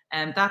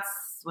that's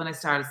when I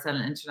started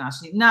selling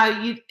internationally. Now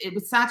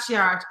with Saatchi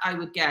Art, I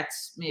would get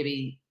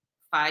maybe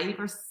 5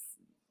 or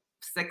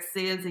 6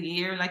 sales a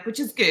year, like, which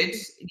is good,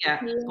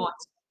 but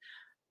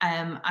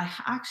I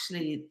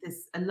actually,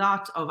 there's a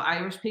lot of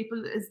Irish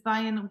people is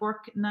buying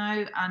work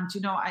now, and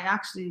you know, I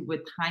actually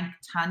would thank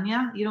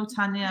Tanya, you know,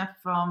 Tanya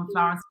from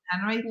Florence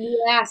and Henry.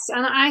 Yes,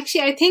 and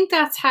actually I think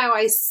that's how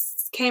I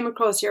came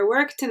across your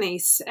work,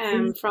 Denise,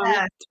 from so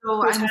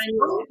I'm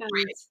so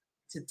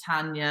to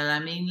Tanya. I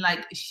mean,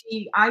 like,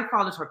 I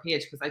followed her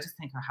page because I just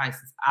think her house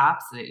is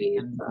absolutely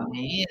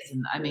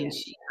amazing. I mean,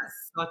 she has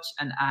such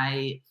an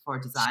eye for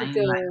design.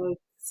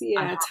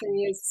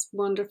 Tanya's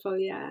wonderful.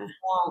 Yeah.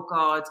 Oh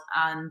God,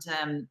 and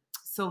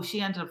so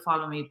she ended up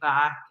following me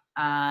back,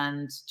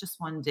 And just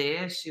one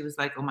day she was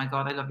like, oh my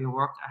God, I love your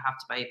work. I have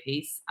to buy a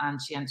piece.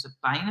 And she ended up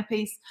buying a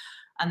piece.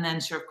 And then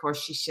sure, of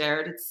course, she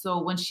shared it.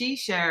 So when she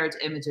shared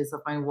images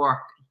of my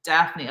work,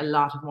 definitely a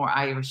lot of more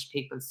Irish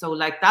people. So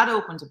like that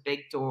opened a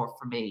big door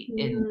for me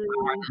in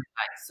Ireland.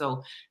 Like,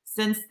 so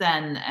since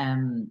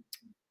then,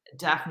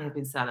 definitely have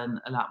been selling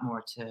a lot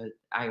more to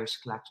Irish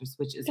collectors,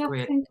 which is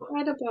great. That's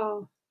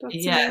incredible.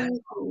 That's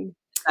amazing.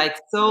 Like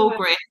so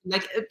great.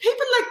 Like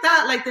people like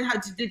that, like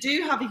they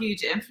do have a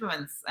huge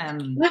influence.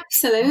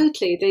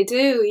 Absolutely, they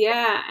do.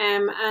 Yeah.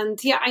 And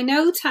yeah, I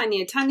know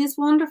Tanya. Tanya's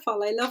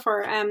wonderful. I love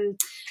her.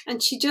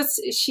 And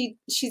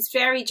she's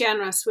very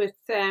generous with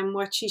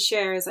what she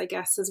shares, I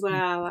guess, as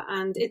well.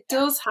 And it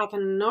does have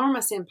an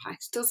enormous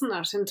impact, doesn't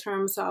it, in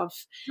terms of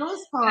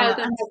how that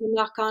has a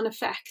knock-on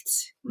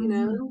effect, you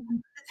know?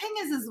 The thing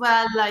is as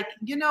well, like,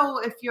 you know,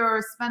 if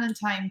you're spending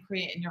time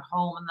creating your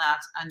home and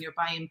that, and you're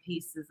buying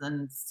pieces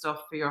and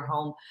stuff for your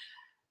home,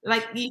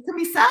 like you can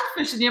be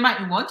selfish and you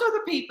might want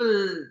other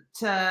people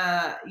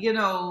to, you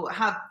know,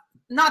 have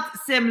not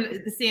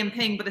the same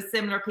thing, but a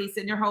similar piece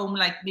in your home,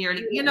 like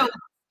nearly, you know,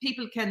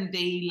 people can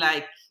be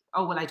like,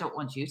 oh, well, I don't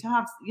want you to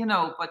have, you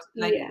know, but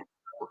like,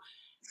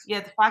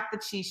 the fact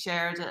that she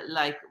shared it,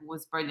 like,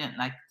 was brilliant,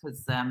 like,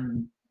 because,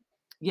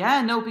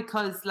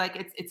 because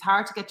like it's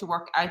hard to get your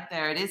work out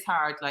there. It is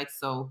hard, like,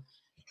 so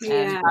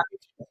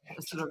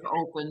sort of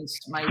opened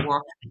my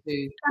work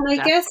to. And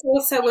I guess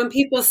also when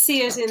people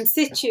see it in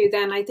situ,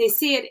 then like they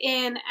see it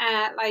in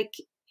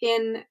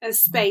in a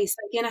space,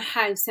 like in a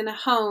house, in a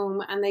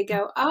home, and they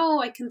go, oh,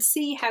 I can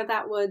see how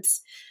that would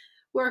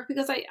work.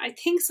 Because I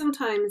think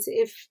sometimes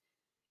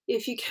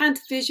if you can't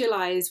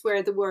visualize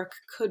where the work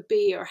could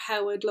be or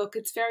how it would look,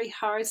 it's very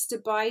hard to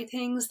buy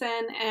things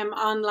then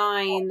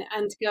online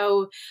and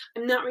go,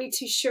 I'm not really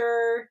too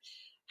sure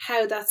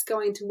how that's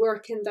going to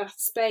work in that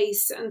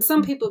space. And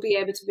some people be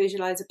able to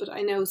visualize it, but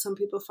I know some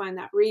people find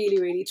that really,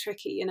 really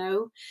tricky, you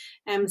know.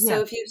 So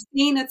if you've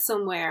seen it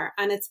somewhere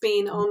and it's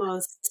been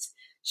almost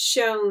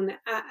shown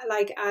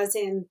like as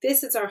in,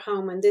 this is our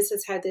home and this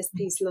is how this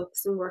piece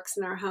looks and works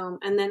in our home,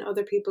 and then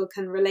other people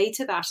can relate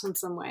to that in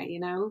some way,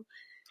 you know.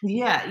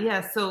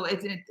 So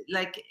it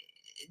like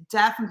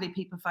definitely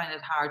people find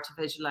it hard to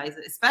visualize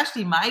it,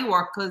 especially my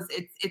work, because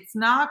it's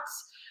not,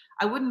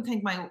 I wouldn't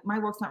think my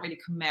work's not really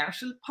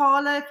commercial,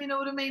 Paula, if you know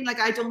what I mean. Like,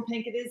 I don't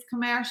think it is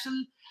commercial.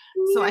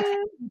 So I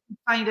think people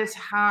find it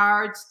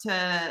hard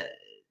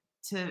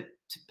to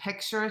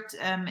picture it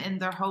in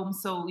their home.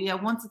 So yeah,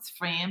 once it's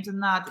framed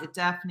and that, it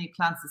definitely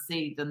plants a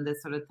seed, and they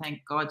sort of think,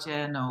 God,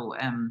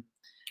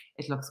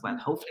 it looks well.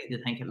 Hopefully they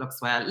think it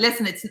looks well.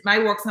 Listen, my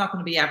work's not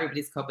going to be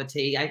everybody's cup of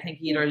tea. I think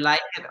you either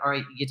like it or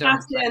you don't.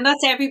 Absolutely. And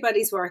that's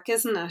everybody's work,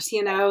 isn't it?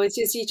 You know, it's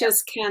just, you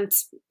just can't,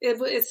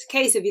 it's a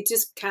case of you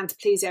just can't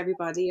please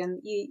everybody, and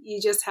you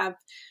just have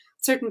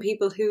certain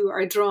people who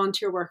are drawn to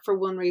your work for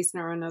one reason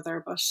or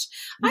another. But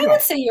I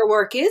would say your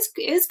work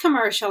is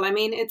commercial. I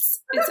mean, it's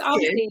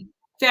obviously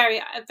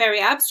very, very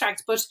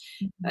abstract, but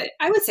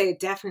I would say it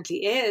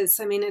definitely is.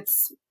 I mean,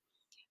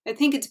 I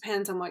think it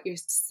depends on what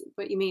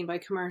you mean by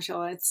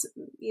commercial. It's,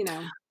 you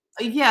know.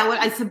 Yeah, well,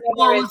 I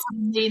suppose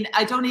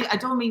I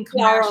don't mean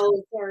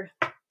commercial.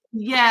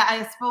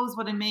 I suppose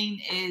what I mean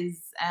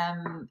is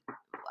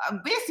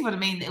basically what I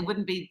mean. It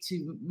wouldn't be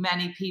to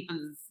many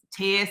people's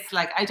taste.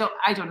 Like, I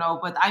don't know,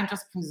 but I'm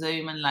just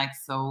presuming. Like,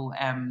 so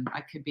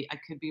I could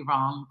be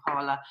wrong,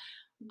 Paula.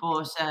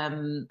 But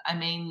I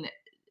mean,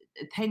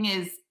 the thing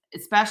is,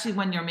 especially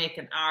when you're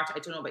making art, I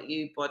don't know about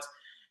you, but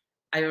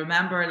I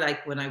remember,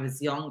 like, when I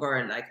was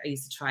younger, like, I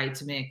used to try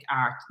to make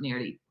art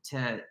nearly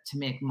to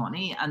make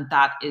money, and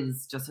that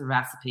is just a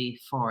recipe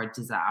for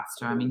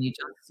disaster. I mean,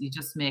 you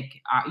just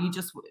make art.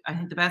 I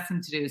think the best thing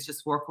to do is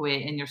just work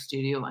away in your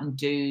studio and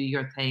do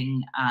your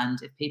thing.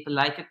 And if people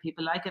like it,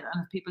 people like it,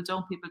 and if people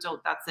don't, people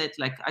don't. That's it.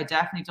 Like, I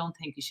definitely don't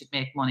think you should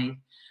make money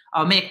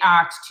or make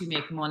art to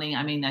make money.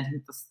 I mean, I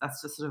think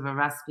that's just sort of a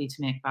recipe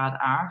to make bad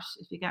art,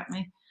 if you get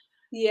me.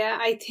 Yeah,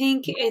 I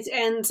think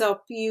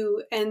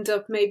you end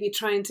up maybe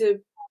trying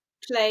to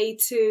play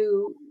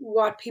to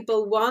what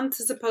people want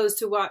as opposed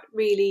to what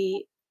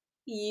really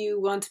you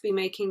want to be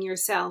making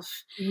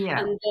yourself. Yeah.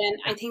 And then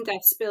I think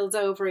that spills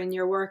over in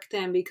your work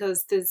then,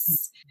 because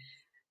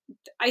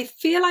I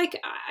feel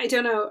like, I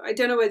don't know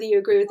whether you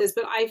agree with this,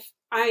 but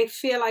I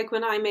feel like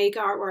when I make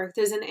artwork,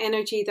 there's an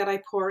energy that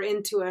I pour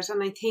into it,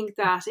 and I think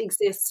that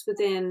exists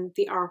within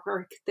the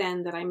artwork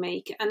then that I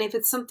make. And if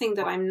it's something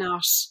that I'm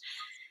not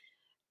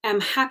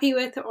happy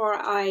with, or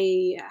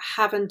I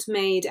haven't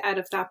made out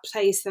of that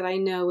place that I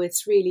know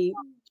it's really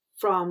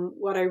from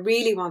what I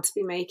really want to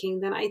be making,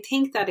 then I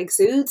think that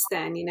exudes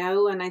then, you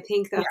know, and I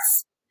think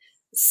that's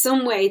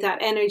some way that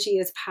energy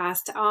is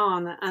passed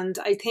on. And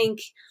I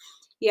think,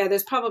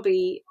 there's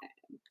probably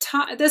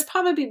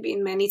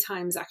been many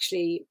times,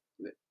 actually,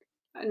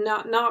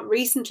 not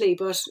recently,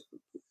 but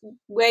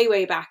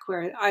way back,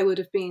 where I would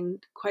have been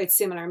quite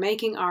similar,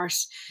 making art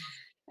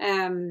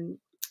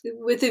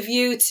with a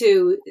view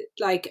to,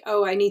 like,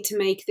 oh, I need to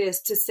make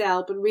this to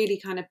sell, but really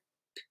kind of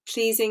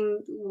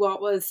pleasing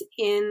what was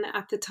in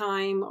at the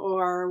time,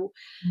 or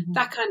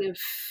that kind of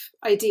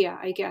idea,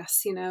 I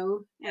guess, you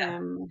know.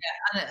 And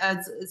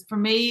as for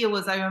me, it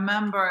was, I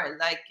remember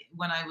like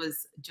when I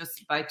was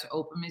just about to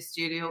open my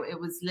studio, it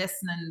was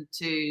listening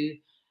to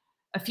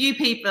a few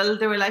people.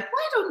 They were like,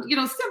 why don't, you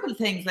know, simple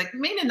things like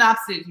meaning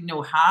absolutely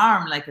no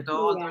harm, like at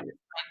all. Yeah.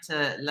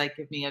 Trying to like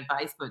give me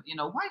advice, but you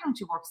know, why don't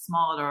you work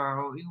smaller,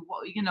 or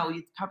you know,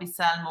 you'd probably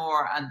sell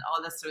more and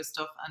all this sort of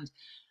stuff. And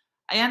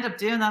I end up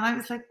doing that. And I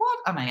was like, what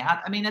am I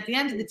at? I mean, at the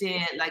end of the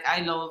day, like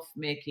I love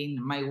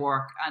making my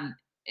work, and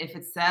if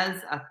it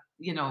sells at,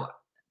 you know,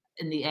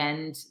 in the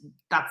end,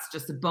 that's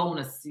just a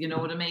bonus, you know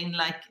what I mean?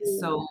 Like,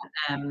 so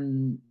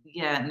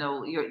yeah,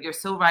 no, you're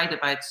so right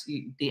about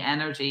the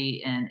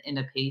energy in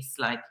a piece.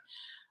 Like,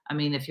 I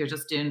mean, if you're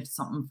just doing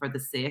something for the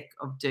sake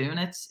of doing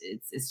it,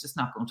 it's just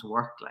not going to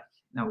work. Like,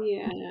 no.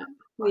 Yeah.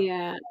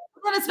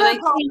 And it's very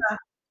popular.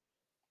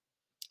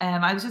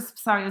 I was just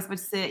sorry, I was about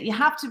to say, you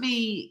have to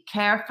be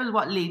careful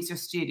what leaves your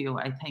studio,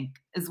 I think,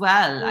 as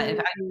well.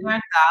 I've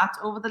learned that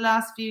over the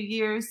last few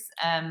years.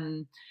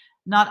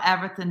 Not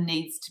everything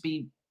needs to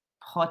be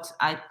put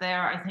out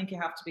there. I think you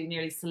have to be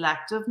nearly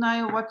selective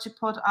now what you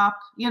put up,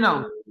 you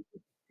know,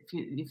 if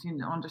you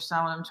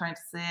understand what I'm trying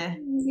to say.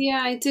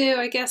 Yeah, I do.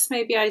 I guess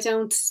maybe I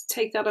don't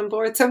take that on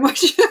board so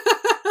much.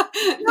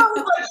 No,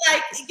 but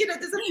like, you know,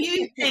 there's a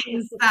few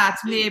things that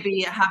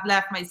maybe have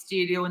left my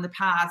studio in the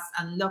past,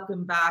 and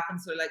looking back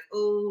and sort of like,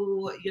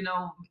 oh, you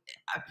know,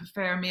 I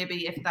prefer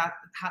maybe if that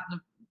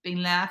hadn't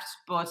been left.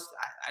 But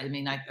I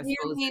mean, I suppose.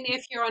 You mean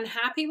if you're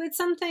unhappy with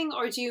something,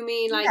 or do you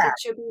mean like it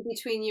should be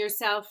between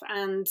yourself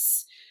and,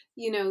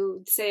 you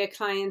know, say a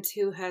client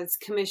who has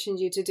commissioned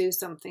you to do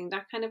something,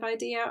 that kind of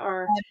idea?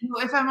 Or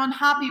if I'm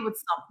unhappy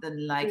with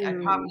something, like I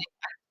probably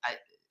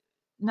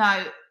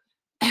now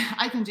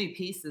I can do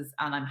pieces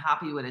and I'm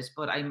happy with it,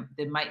 but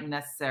they mightn't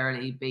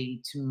necessarily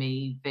be to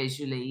me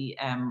visually,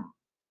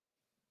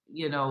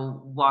 you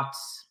know, what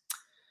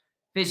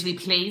visually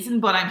pleasing,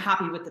 but I'm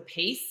happy with the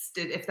piece,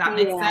 if that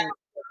makes sense.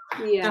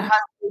 Yeah. There has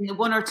been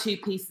one or two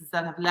pieces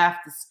that have left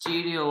the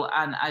studio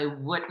and I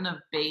wouldn't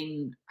have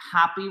been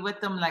happy with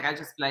them. Like, I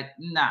just like,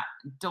 nah,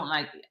 don't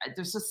like,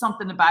 there's just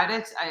something about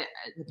it,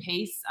 the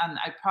piece, and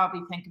I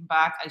probably, thinking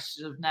back, I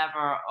should have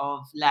never have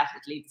let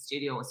it leave the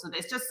studio. So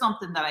it's just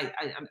something that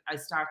I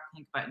start to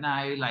think about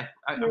now. Like,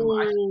 I'm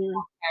more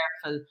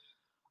careful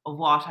of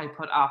what I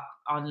put up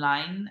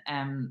online.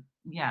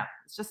 Yeah,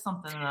 it's just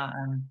something that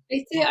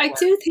I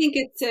do think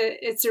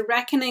it's a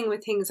reckoning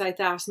with things like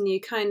that, and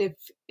you kind of,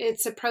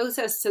 it's a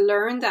process to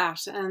learn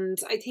that, and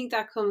I think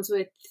that comes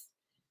with,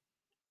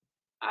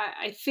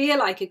 I feel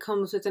like it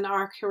comes with an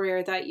art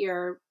career, that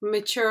you're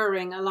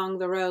maturing along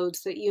the road,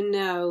 that you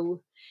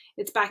know,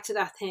 it's back to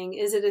that thing,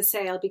 is it a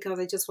sale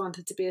because I just want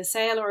it to be a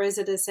sale, or is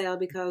it a sale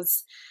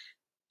because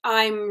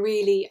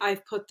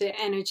I've put the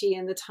energy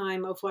and the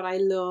time of what I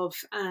love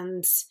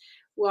and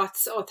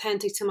what's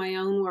authentic to my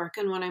own work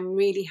and what I'm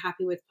really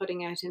happy with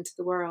putting out into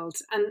the world,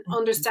 and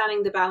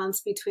understanding the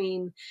balance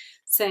between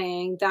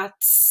saying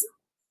that's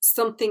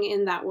something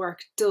in that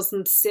work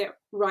doesn't sit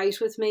right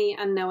with me,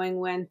 and knowing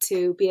when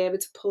to be able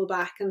to pull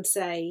back and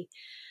say,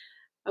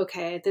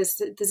 okay,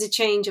 there's a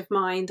change of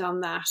mind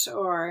on that,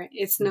 or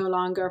it's no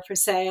longer for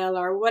sale,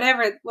 or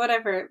whatever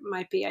it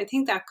might be. I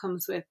think that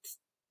comes with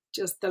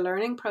just the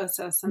learning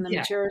process and the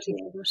maturity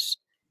of it.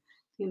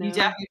 You know? You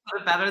definitely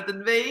put it better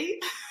than me.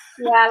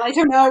 Well, I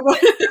don't know.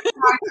 But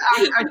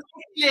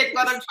articulate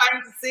what I'm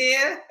trying to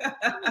say.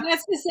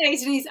 Let's just say,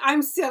 Denise,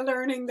 I'm still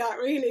learning that,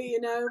 really,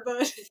 you know.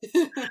 But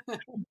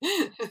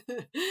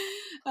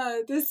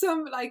there's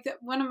some, like,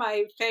 one of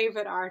my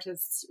favorite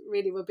artists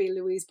really would be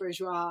Louise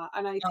Bourgeois,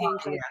 and I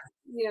think,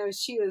 you know,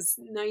 she was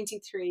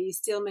 93,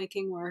 still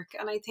making work,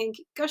 and I think,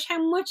 gosh,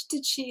 how much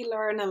did she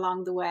learn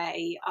along the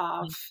way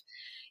of,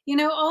 you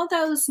know, all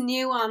those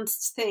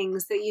nuanced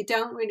things that you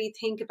don't really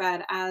think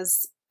about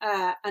as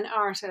an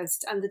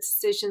artist, and the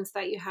decisions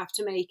that you have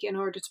to make in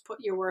order to put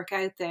your work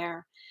out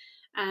there,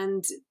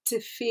 and to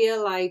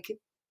feel like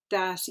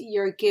that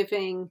you're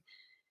giving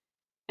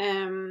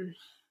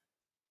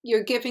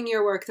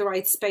your work the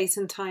right space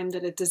and time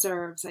that it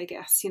deserves, I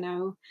guess, you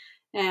know.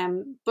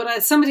 But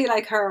as somebody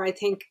like her, I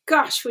think,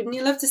 gosh, wouldn't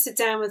you love to sit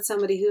down with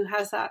somebody who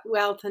has that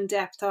wealth and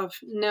depth of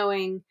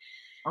knowing,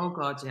 oh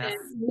God, yes,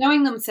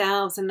 knowing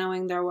themselves and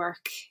knowing their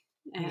work.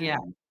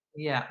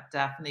 Yeah,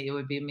 definitely. It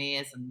would be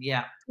amazing.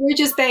 Yeah. We're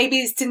just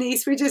babies,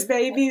 Denise. We're just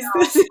babies.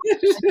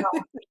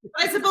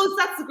 I suppose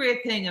that's the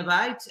great thing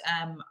about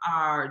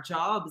our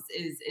jobs,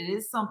 is it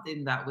is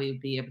something that we'll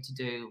be able to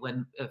do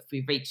if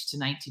we reach to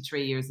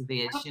 93 years of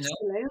age, absolutely,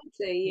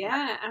 you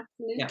know?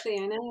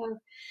 Absolutely. I know.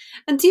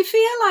 And do you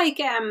feel like,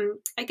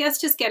 I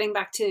guess just getting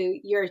back to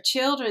your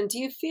children, do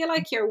you feel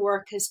like your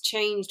work has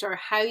changed, or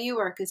how you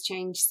work has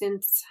changed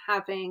since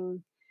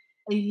having...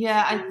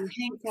 Yeah, I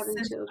think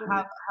since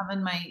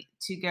having my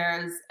two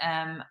girls,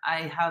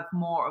 I have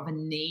more of a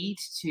need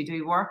to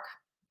do work.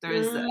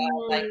 There's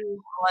like,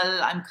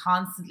 well, I'm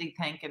constantly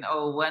thinking,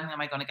 oh, when am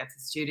I going to get to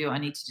the studio? I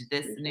need to do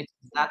this, I need to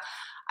do that.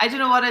 I don't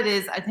know what it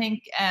is. I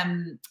think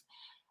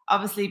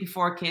obviously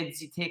before kids,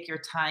 you take your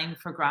time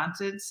for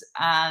granted.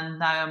 And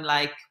now I'm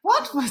like,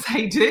 what was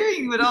I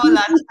doing with all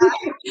that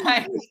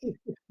time?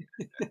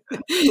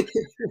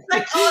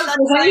 Like all that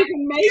time.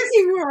 Even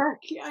making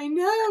work. I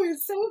know,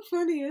 it's so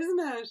funny, isn't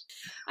it?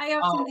 I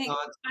often think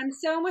I'm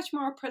so much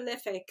more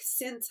prolific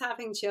since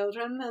having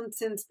children than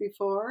since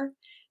before.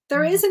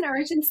 There is an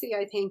urgency,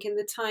 I think, in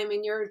the time,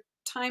 in your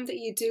time that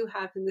you do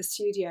have in the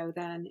studio.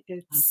 Then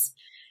it's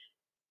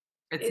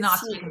not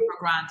taken for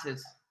granted.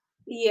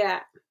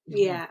 Yeah,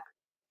 yeah.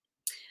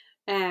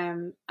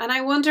 And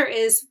I wonder,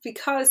 is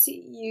because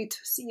you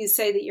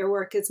say that your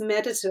work is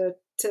meditative.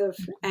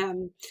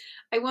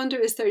 I wonder,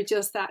 is there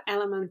just that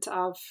element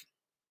of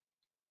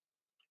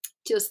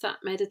just that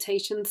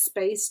meditation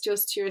space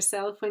just to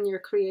yourself when you're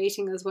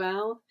creating as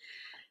well?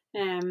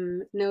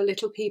 No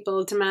little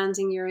people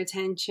demanding your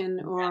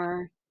attention,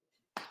 or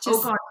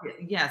just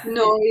yes,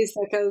 noise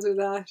that goes with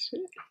that.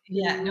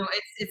 Yeah, no,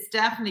 it's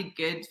definitely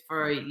good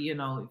for, you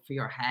know, for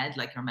your head,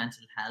 like your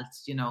mental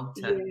health, you know,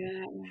 to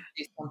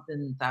do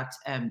something that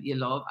you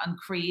love, and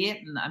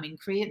creating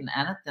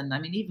anything. I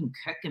mean, even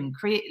cooking,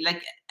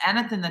 like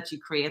anything that you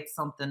create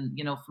something,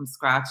 you know, from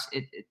scratch,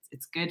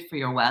 it's good for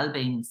your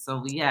well-being.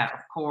 So yeah,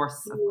 of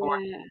course.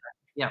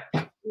 Yeah.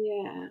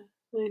 Yeah,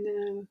 I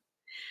know.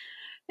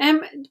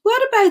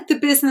 What about the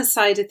business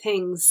side of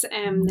things,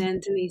 then,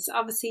 Denise?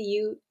 Obviously,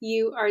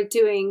 you are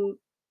doing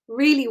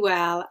really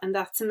well, and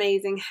that's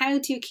amazing. How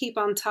do you keep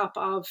on top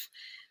of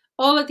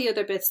all of the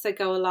other bits that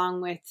go along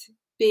with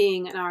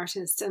being an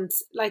artist and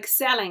like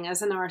selling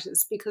as an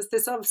artist? Because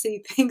there's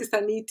obviously things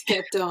that need to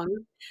get done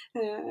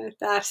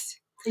that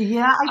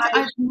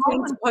I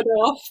tend to put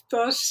off,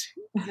 but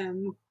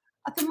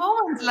at the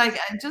moment, like,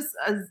 I'm just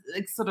as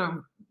like sort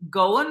of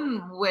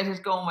going with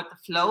the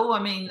flow. I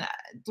mean,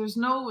 there's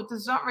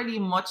not really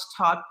much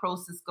thought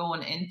process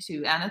going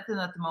into anything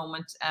at the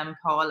moment,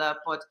 Paula,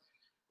 but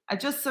I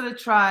just sort of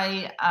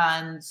try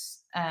and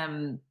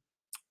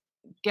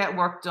get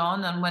work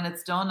done, and when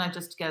it's done, I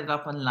just get it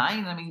up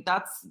online. I mean,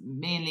 that's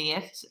mainly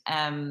it.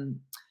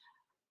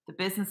 The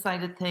business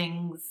side of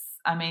things,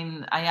 I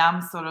mean, I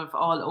am sort of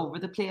all over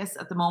the place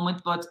at the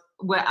moment, but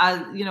when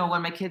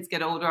my kids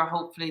get older,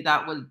 hopefully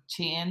that will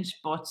change.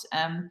 But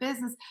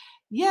business,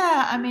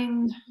 yeah, I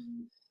mean,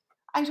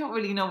 I don't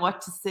really know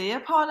what to say,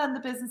 Paula, on the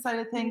business side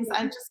of things.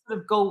 I just sort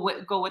of go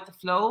with the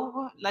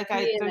flow. Like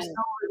there's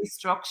no really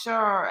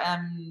structure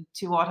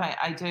to what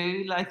I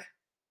do. Like,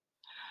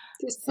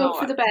 just hope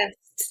for the best.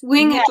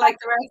 Wing it like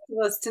the rest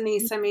of us,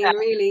 Denise. I mean,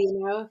 really,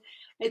 you know,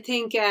 I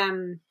think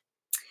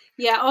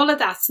all of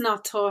that's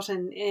not taught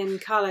in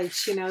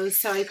college, you know.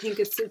 So I think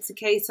it's a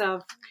case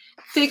of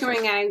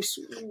figuring out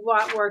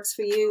what works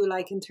for you,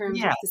 like in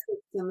terms of the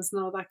systems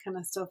and all that kind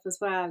of stuff as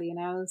well, you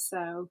know.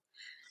 So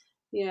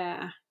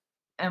yeah.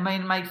 I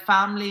mean, my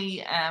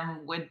family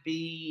would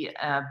be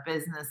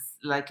business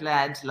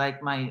led.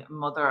 Like my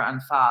mother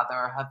and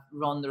father have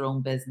run their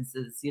own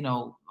businesses, you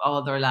know,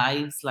 all their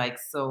lives. Like,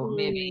 so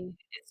maybe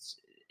it's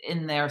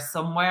in there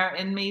somewhere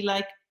in me.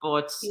 Like,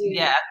 but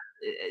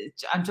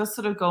I'm just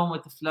sort of going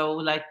with the flow.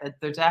 Like, that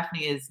there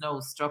definitely is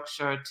no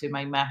structure to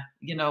my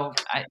you know.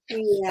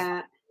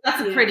 That's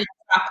a pretty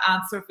crap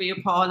answer for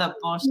you, Paula.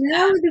 But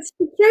no, it's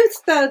the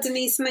truth, though,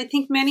 Denise, and I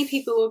think many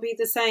people will be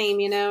the same.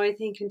 You know, I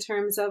think in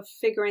terms of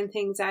figuring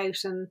things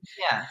out, and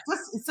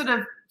just sort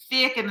of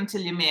fake it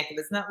until you make it.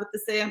 Isn't that what they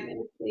say?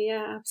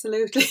 Yeah,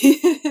 absolutely.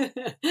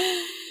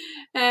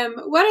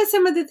 What are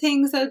some of the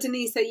things, though,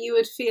 Denise, that you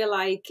would feel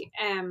like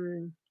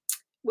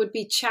would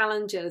be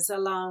challenges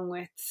along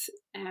with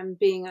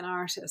being an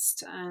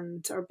artist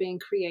or being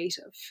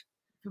creative?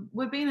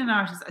 With being an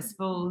artist, I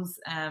suppose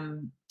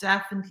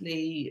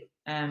definitely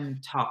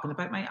talking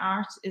about my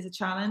art is a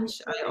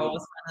challenge. I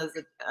always found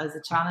as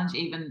a challenge,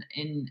 even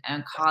in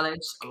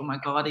college. Oh my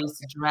God, I used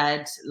to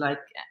dread like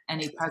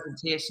any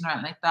presentation or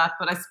anything like that.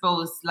 But I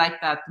suppose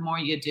like that, the more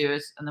you do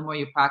it and the more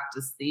you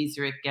practice, the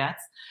easier it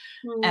gets.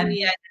 And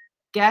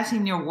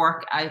getting your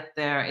work out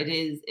there, it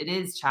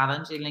is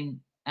challenging.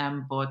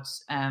 But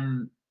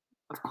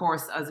of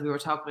course, as we were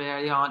talking about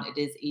early on, it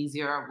is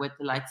easier with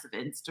the likes of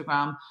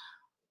Instagram.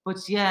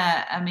 But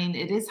yeah, I mean,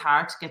 it is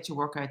hard to get your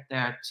work out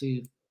there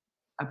to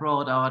a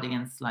broad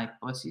audience, like,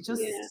 but you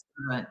just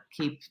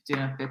keep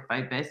doing it bit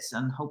by bit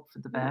and hope for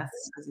the best,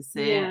 as you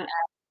say.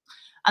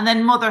 And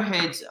then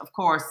motherhood, of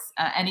course,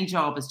 any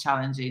job is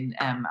challenging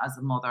as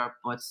a mother,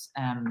 but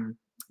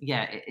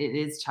it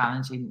is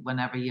challenging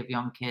whenever you have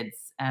young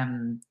kids.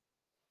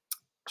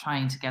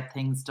 Trying to get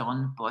things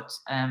done, but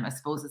I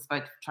suppose it's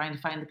about trying to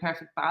find the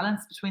perfect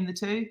balance between the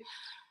two.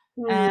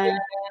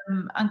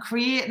 And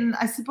creating,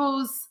 I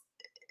suppose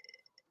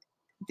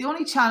the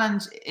only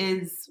challenge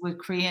is with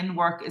creating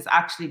work is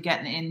actually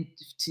getting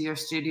into your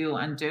studio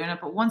and doing it.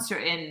 But once you're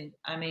in,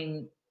 I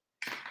mean,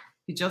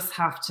 you just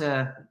have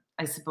to,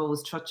 I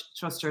suppose,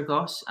 trust your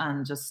gut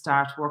and just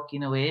start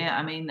working away.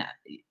 I mean,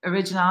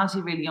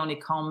 originality really only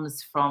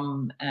comes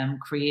from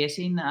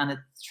creating, and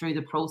it's through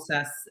the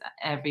process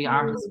every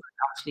artist will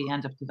actually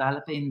end up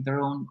developing their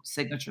own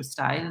signature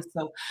style.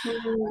 So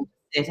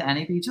say to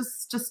anybody,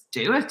 just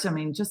do it. I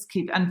mean, just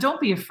keep, and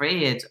don't be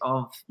afraid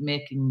of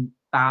making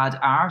bad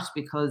art,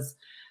 because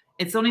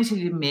it's only till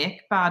you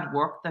make bad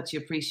work that you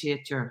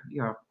appreciate your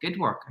good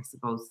work, I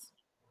suppose.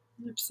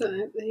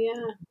 Absolutely,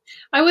 yeah.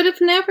 I would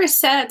have never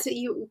said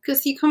you,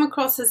 because you come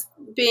across as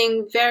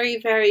being very,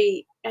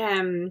 very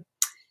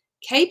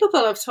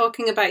capable of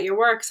talking about your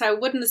work. So I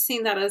wouldn't have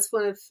seen that as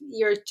one of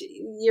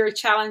your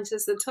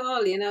challenges at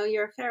all. You know,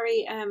 you're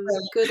very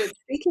good at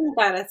speaking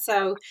about it.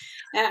 So,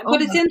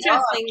 but it's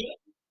interesting.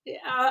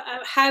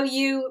 How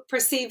you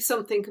perceive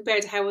something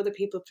compared to how other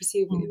people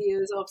perceive you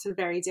is often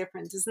very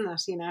different, isn't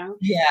it? You know?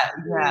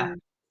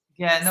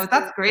 Yeah, no,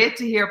 that's great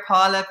to hear,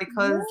 Paula,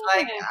 because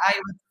like I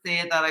would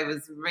say that I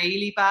was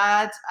really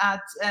bad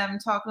at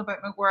talking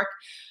about my work.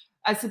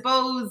 I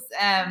suppose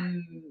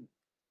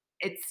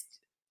it's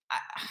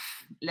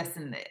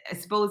listen, I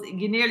suppose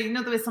you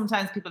know, the way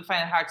sometimes people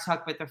find it hard to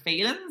talk about their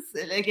feelings.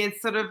 Like,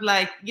 it's sort of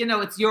like, you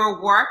know, it's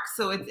your work,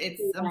 so it's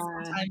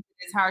sometimes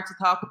it's hard to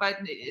talk about.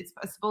 And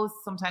I suppose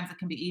sometimes it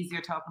can be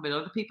easier talking about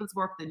other people's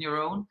work than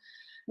your own.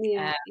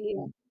 Yeah,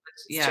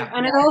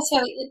 and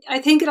I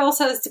think it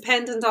also is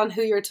dependent on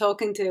who you're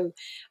talking to.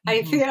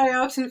 I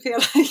often feel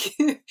like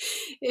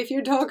if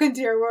you're talking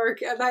to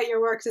about your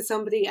work to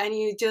somebody and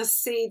you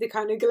just see the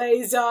kind of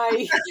glazed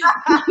eye,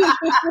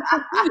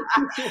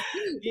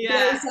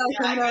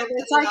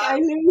 it's like I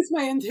lose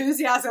my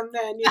enthusiasm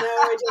then, you know,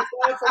 I just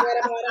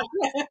forget about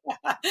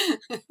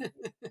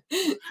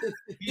it.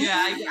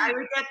 I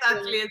would get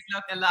that glazed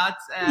look a lot.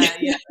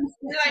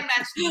 When I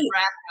mentioned the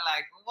breath, you're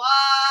like, what?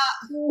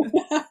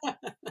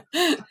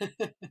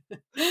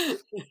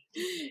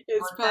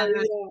 It's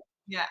probably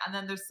and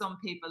then there's some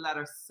people that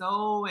are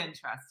so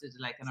interested,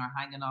 like, and are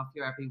hanging off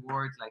your every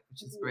word, like,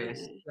 which is great.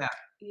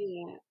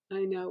 Yeah,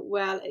 I know.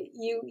 Well,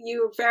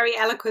 you're very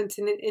eloquent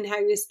in how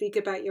you speak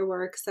about your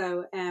work.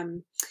 So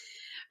and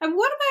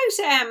what about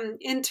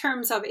in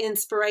terms of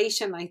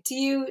inspiration? Like, do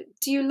you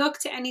look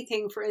to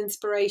anything for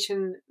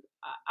inspiration,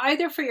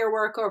 either for your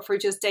work or for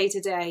just day to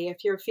day,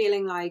 if you're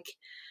feeling like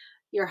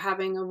you're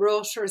having a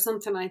rush or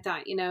something like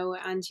that, you know,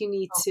 and you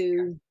need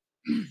to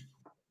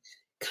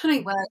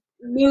kind of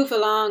move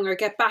along or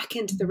get back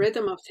into the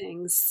rhythm of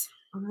things?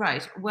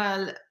 Right.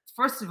 Well,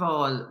 first of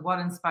all, what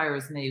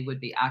inspires me would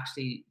be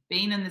actually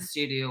being in the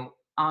studio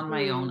on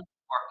my own,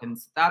 working.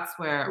 So that's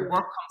where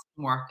work comes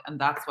from work, and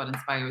that's what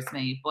inspires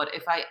me. But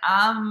if I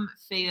am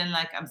feeling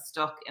like I'm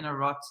stuck in a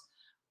rut,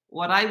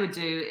 what I would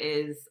do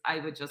is I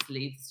would just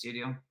leave the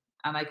studio.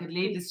 And I could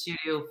leave the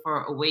studio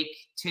for a week,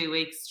 2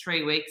 weeks,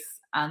 3 weeks.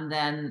 And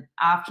then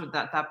after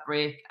that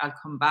break, I'll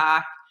come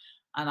back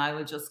and I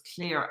will just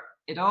clear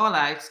it all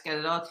out, get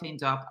it all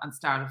cleaned up and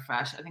start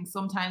afresh. I think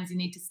sometimes you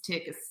need to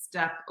take a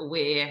step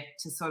away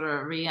to sort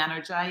of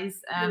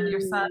re-energize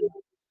yourself.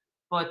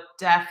 But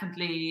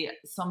definitely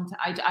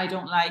I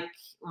don't like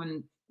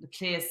when the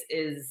place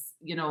is,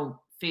 you know,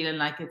 feeling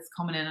like it's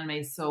coming in on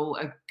me. So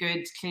a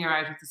good clear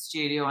out of the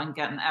studio and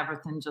getting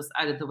everything just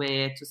out of the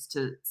way, just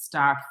to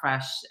start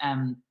fresh.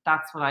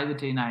 That's what I would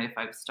do now if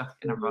I was stuck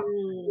in a rut.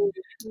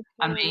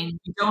 I mean,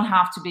 you don't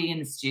have to be in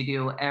the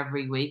studio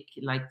every week.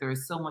 Like,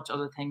 there's so much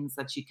other things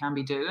that you can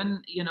be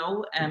doing, you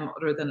know,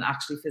 other than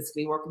actually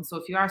physically working. So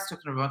if you are stuck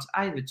in a rut,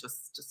 I would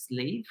just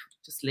leave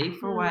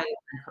for a while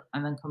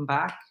and then come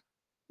back.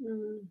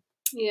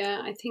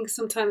 Yeah, I think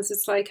sometimes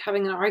it's like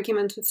having an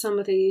argument with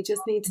somebody. You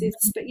just need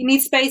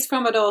space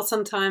from it all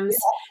sometimes.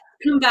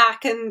 Come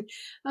back and,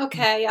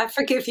 okay, I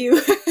forgive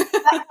you.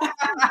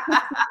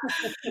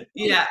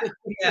 Yeah.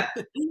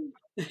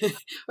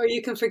 Or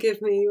you can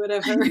forgive me,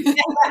 whatever.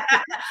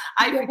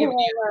 I forgive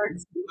you.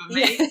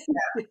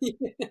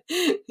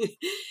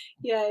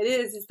 Yeah, it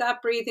is. It's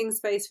that breathing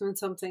space from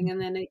something, and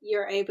then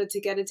you're able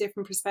to get a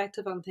different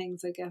perspective on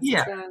things, I guess.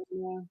 Yeah. As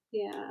well.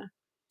 Yeah.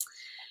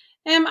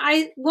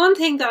 One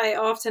thing that I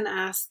often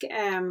ask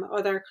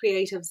other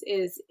creatives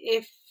is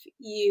if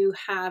you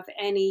have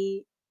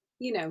any,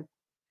 you know,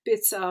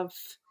 bits of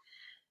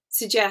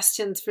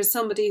suggestions for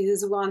somebody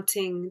who's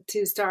wanting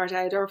to start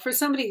out, or for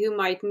somebody who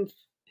has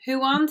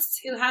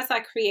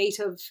that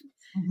creative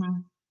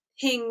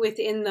thing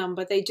within them,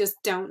 but they just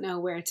don't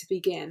know where to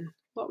begin.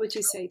 What would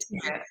you say to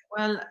them? Yeah,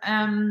 well,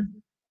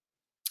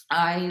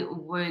 I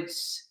would.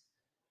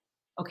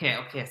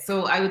 Okay.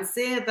 So I would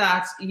say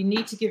that you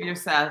need to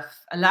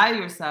allow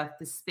yourself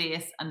the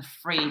space and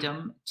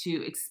freedom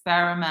to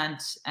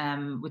experiment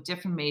with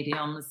different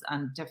mediums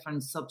and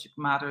different subject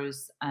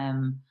matters,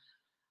 and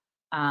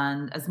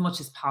as much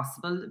as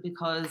possible,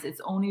 because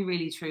it's only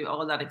really through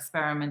all that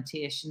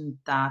experimentation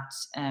that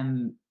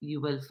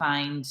you will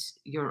find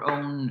your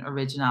own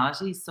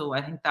originality. So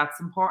I think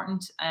that's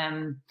important.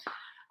 I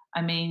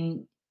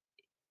mean,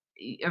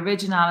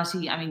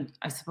 originality, I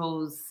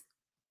suppose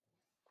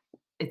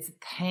it's a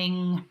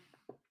thing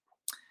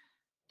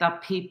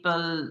that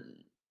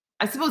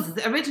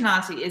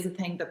originality is a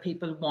thing that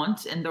people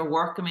want in their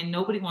work. I mean,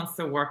 nobody wants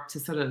their work to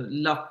sort of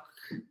look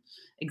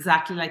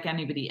exactly like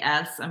anybody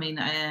else. I mean,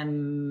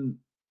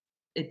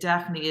 it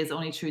definitely is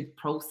only through the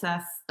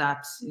process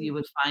that you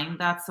would find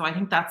that. So I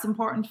think that's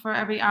important for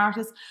every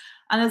artist.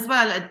 And as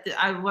well,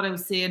 what I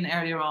was saying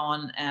earlier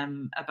on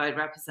about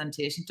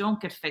representation,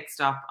 don't get fixed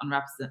up on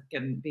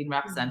being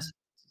represented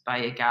by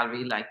a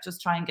gallery. Like,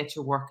 just try and get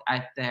your work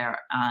out there,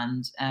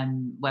 and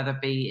whether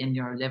it be in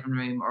your living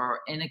room or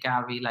in a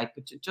gallery, like,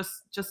 but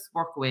just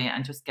work away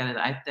and just get it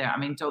out there. I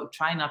mean, don't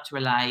try not to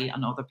rely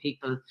on other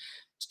people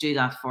to do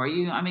that for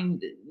you. I mean,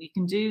 you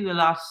can do a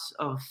lot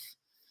of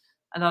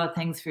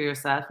things for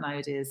yourself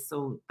nowadays.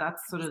 So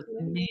that's sort of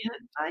the main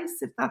advice,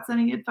 if that's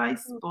any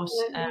advice. But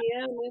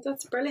yeah,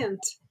 that's brilliant.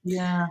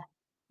 Yeah,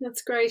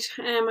 that's great.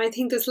 I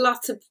think there's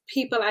lots of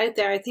people out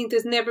there. I think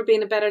there's never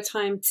been a better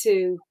time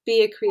to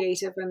be a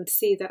creative and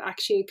see that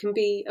actually it can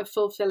be a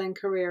fulfilling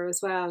career as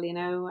well, you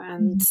know.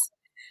 And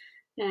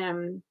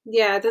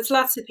yeah, there's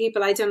lots of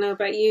people. I don't know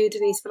about you,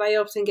 Denise, but I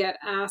often get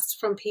asked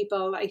from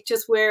people like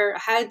just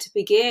how to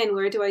begin,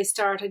 where do I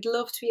start? I'd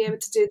love to be able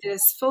to do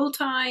this full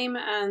time,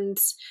 and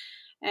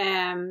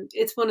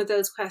it's one of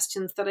those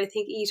questions that I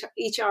think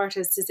each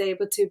artist is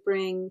able to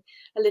bring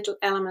a little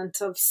element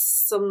of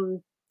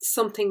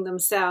something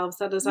themselves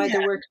that has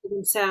either worked for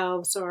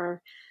themselves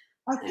or.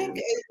 I think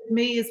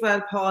me as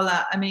well,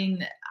 Paula. I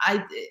mean,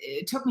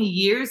 it took me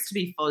years to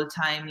be full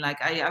time.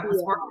 Like I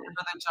was working in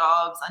other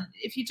jobs, and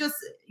if you just,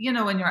 you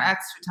know, in your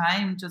extra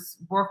time, just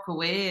work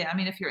away. I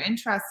mean, if you're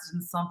interested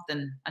in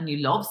something and you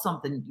love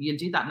something, you'll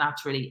do that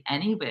naturally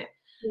anyway.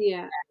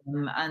 Yeah.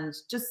 And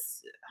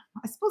just,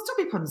 I suppose, don't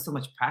be putting so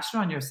much pressure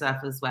on yourself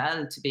as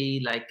well to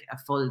be like a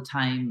full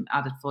time.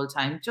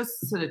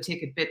 Just sort of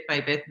take it bit by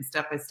bit and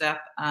step by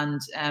step,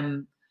 and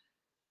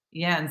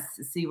and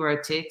see where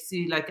it takes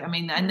you. Like, I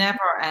mean, I never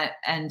I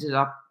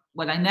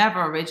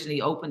never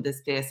originally opened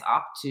this place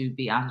up to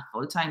be at it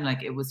full time.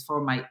 Like, it was for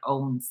my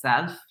own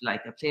self,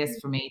 like a place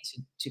for me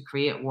to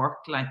create work.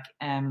 Like,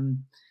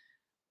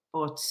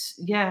 but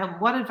yeah,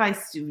 what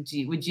advice would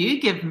you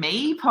give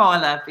me,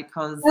 Paula?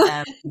 Because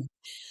I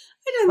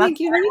don't think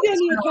you need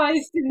any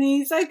advice,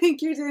 Denise. I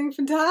think you're doing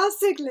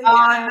fantastically. Oh,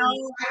 I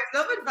know. I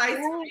love advice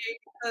from you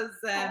because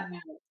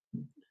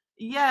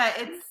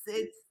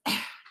it's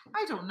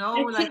I don't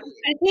know. I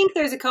think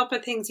there's a couple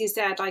of things you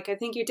said. Like, I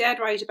think you're dead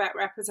right about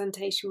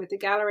representation with the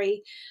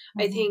gallery.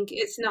 I think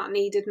it's not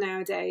needed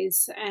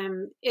nowadays.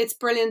 It's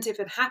brilliant if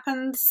it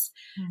happens,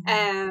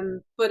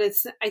 but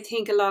I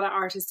think a lot of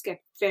artists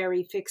get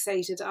very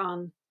fixated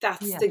on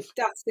that's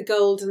the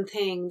golden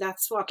thing.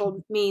 That's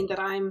what'll mean that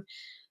I'm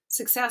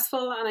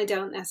successful, and I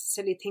don't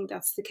necessarily think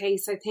that's the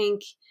case. I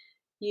think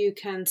you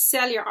can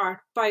sell your art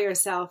by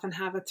yourself and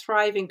have a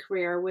thriving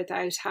career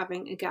without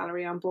having a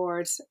gallery on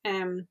board.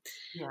 And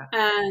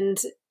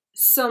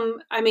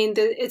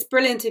it's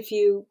brilliant if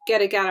you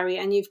get a gallery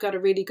and you've got a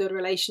really good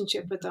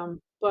relationship with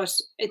them, but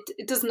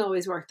it doesn't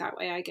always work that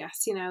way, I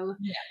guess, you know.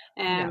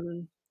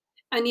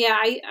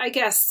 I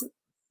guess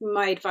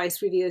my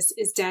advice really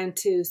is down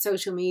to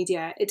social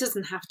media. It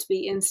doesn't have to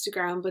be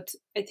Instagram, but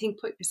I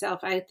think put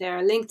yourself out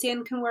there.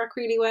 LinkedIn can work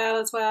really well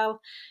as well.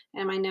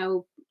 I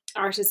know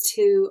artists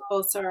who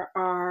also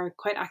are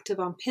quite active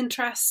on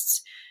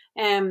Pinterest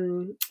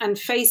and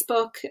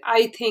Facebook.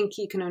 I think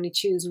you can only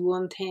choose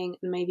one thing,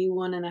 maybe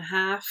one and a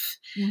half,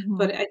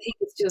 but I think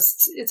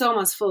it's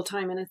almost full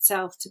time in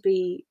itself to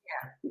be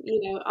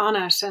you know, on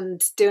it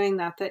and doing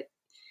that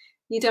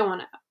you don't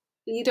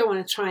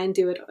want to try and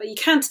do it. You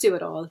can't do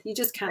it all. You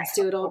just can't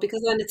do it all,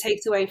 because then it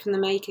takes away from the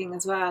making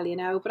as well, you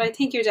know. But I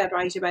think you're dead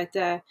right about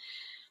the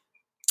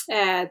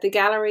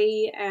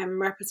gallery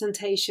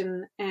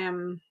representation.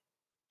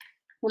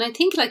 And I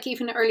think, like,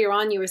 even earlier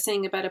on, you were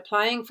saying about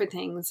applying for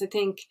things. I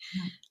think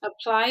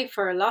apply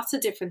for lots of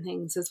different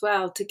things as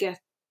well to get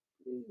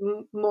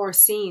more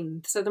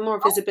seen. So the more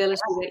visibility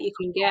that you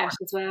can get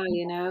as well,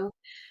 you know,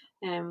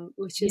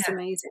 which is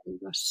amazing.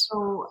 But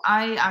so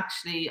I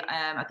actually,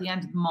 at the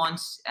end of the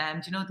month,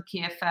 do you know the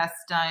KFS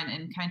down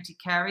in County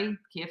Kerry,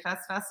 KFS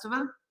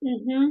Festival?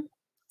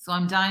 So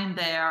I'm down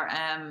there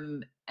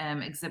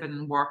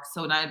exhibiting work.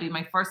 So now it'll be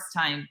my first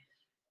time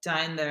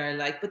down there,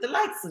 like, but the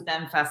likes of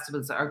them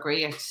festivals are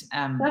great.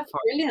 That's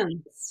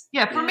brilliant.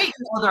 For meeting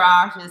other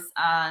artists,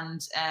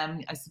 and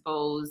I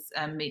suppose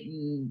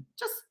meeting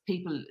just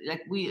people.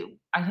 Like,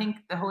 I think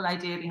the whole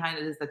idea behind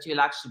it is that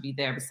you'll actually be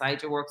there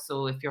beside your work.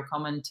 So if you're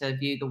coming to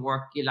view the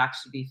work, you'll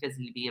actually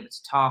physically be able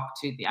to talk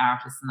to the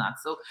artists and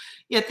that. So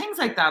things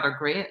like that are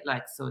great.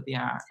 Like, so they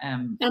are.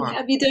 And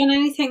have you done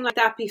anything like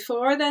that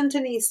before then,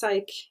 Denise?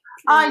 Like,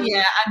 I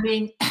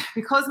mean,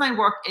 because my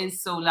work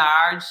is so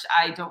large,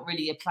 I don't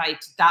really apply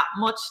to that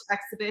much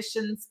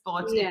exhibitions,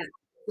 but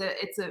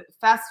it's a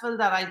festival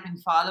that I've been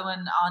following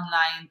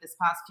online this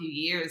past few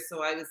years.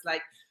 So I was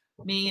like,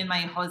 me and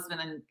my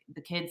husband and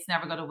the kids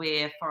never got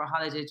away for a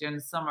holiday during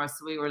the summer.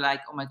 So we were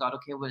like, oh my God,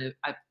 okay,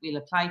 we'll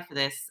apply for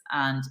this.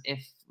 And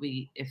if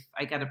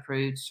I get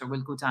approved, sure,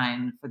 we'll go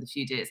down for the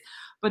few days.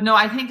 But no,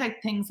 I think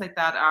like things like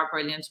that are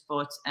brilliant.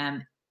 But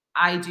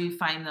I do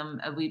find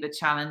them a wee bit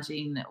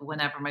challenging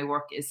whenever my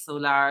work is so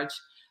large.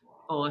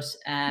 but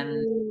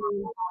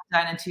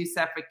down in 2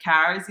 separate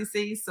cars, you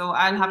see. So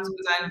I'll have to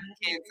go down with the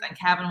kids, and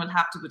Kevin will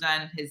have to go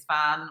down in his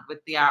van with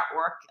the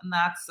artwork and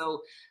that.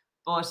 So,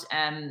 but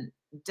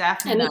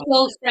definitely. And it's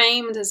all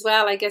framed as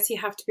well. I guess you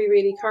have to be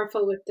really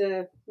careful with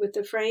the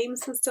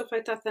frames and stuff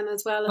like that then,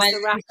 as well as the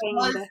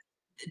wrapping.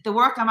 The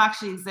work I'm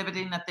actually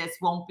exhibiting at this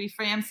won't be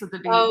framed, so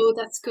there'll be. Oh,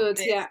 that's good.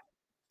 Yeah.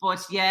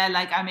 But yeah,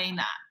 like, I mean,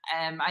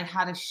 I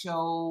had a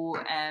show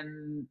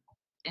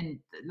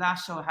in the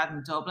last show I had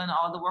in Dublin.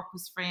 All the work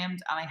was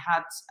framed, and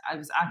I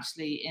was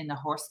actually in a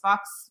horse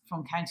box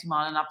from County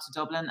Monaghan up to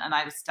Dublin, and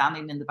I was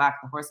standing in the back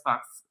of the horse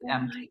box. Oh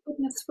my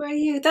goodness, were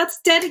you?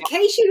 That's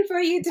dedication for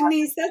you,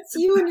 Denise. That's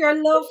you and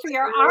your love for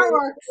your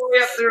artwork.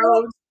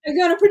 You're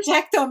going to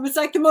protect them. It's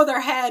like the mother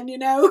hen, you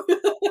know. And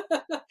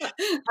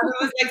it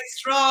was like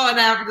straw and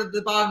everything at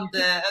the bottom,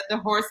 the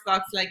horse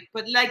box, like,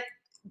 but like,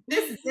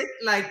 this is it,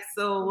 like,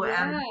 so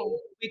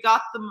we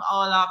got them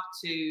all up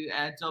to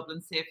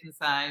Dublin safe and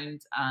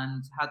sound,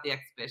 and had the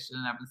exhibition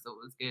and everything, so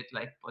it was good,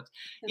 like. But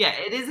yeah,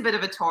 it is a bit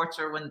of a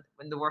torture when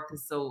the work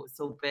is so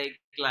big.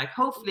 Like,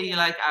 hopefully,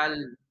 like, I'll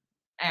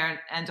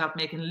end up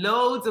making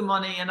loads of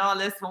money, and all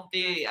this won't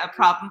be a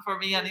problem for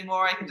me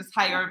anymore. I can just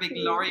hire a big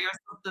lorry or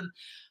something.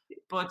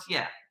 But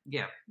yeah.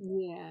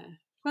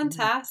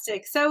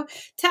 Fantastic. So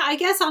I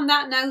guess on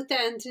that note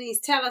then, Denise,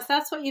 tell us,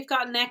 that's what you've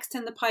got next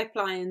in the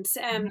pipelines.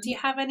 Do you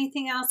have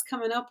anything else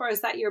coming up, or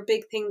is that your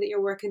big thing that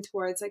you're working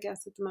towards, I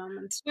guess, at the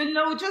moment? Well,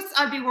 no, just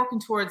I'll be working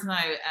towards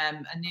now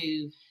a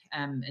new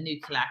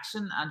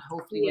collection, and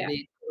hopefully we'll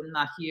be doing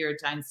that here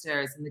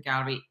downstairs in the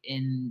gallery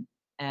in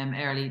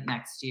early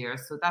next year.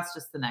 So that's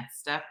just the next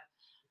step.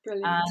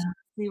 Brilliant. And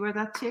see where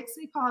that takes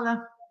me,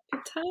 Paula.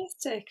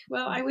 Fantastic.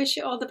 Well, I wish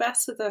you all the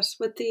best with it,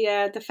 with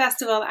the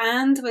festival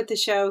and with the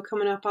show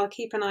coming up. I'll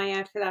keep an eye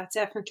out for that,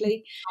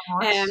 definitely.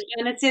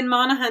 And it's in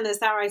Monaghan, is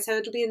that right? So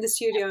it'll be in the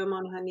studio in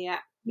Monaghan, yeah.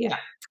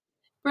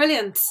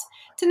 Brilliant.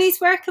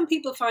 Denise, where can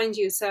people find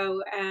you?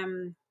 So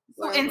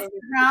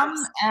Instagram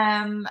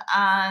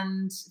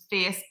and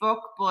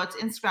Facebook, but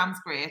Instagram's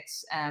great.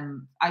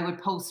 I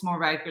would post more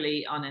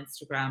regularly on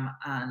Instagram,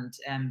 and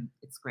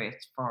it's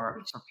great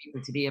for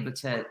people to be able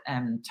to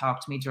talk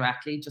to me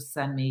directly. Just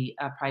send me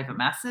a private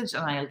message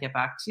and I'll get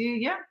back to you.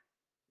 Yeah.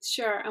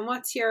 Sure. And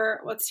what's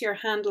your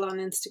handle on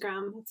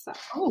Instagram? What's that?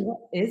 Oh,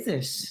 what is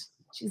it?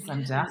 Jeez,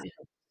 I'm daft.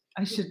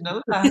 I should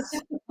know that.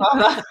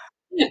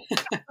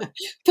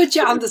 Put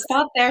you on the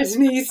spot there,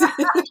 Denise. Yeah,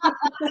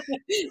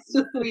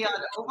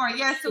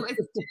 so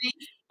it's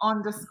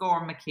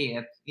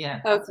Denise_McCabe.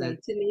 Yeah. Okay,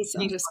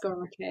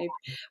 Denise_McCabe.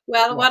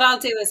 Well, what I'll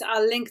do is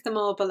I'll link them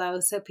all below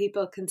so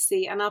people can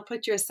see, and I'll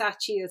put your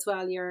Saatchi as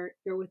well. You're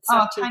with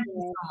Saatchi. Thank you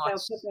so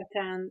much. So put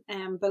that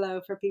down below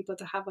for people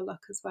to have a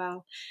look as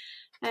well.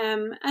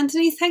 And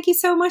Denise, thank you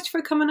so much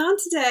for coming on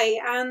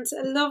today, and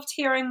I loved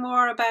hearing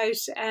more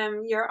about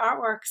your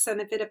artworks and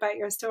a bit about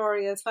your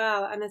story as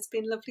well, and it's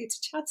been lovely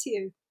to chat to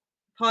you.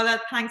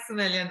 Paula, thanks a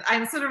million.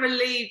 I'm sort of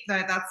relieved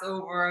now that's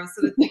over. I was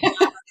sort of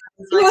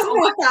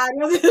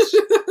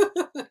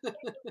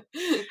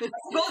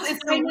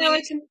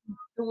thinking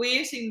the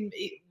waiting,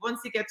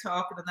 once you get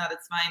talking and that,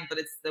 it's fine, but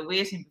it's the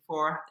waiting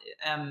before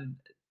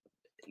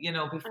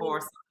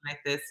before something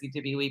like this, you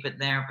do be a wee bit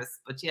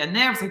nervous. But yeah,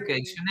 nerves are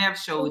good. Your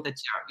nerves show that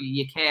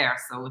you care.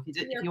 So if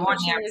you are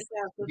nervous as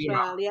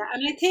well, yeah.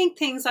 And I think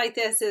things like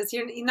this is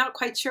you're not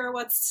quite sure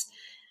what's.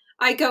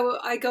 I go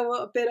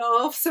a bit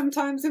off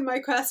sometimes in my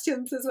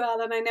questions as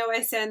well, and I know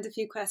I send a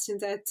few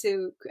questions out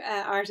to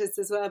artists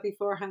as well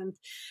beforehand,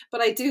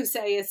 but I do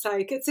say it's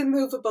a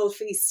movable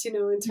feast,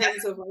 in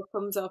terms of what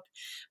comes up.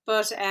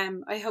 But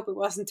I hope it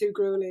wasn't too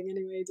grueling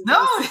anyway.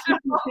 No.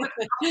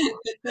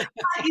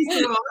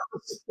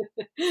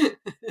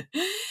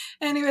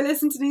 Anyway,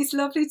 listen, Denise,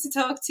 lovely to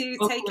talk to you.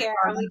 Take care,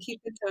 and we'll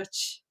keep in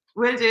touch.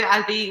 Will do.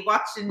 I'll be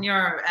watching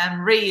your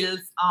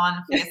reels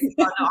on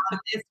Facebook, on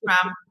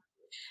Instagram.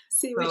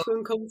 See which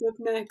one comes up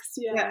next.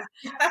 Yeah.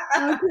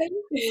 Okay.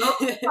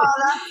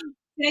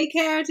 Take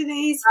care,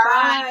 Denise.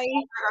 Bye.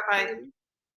 Bye.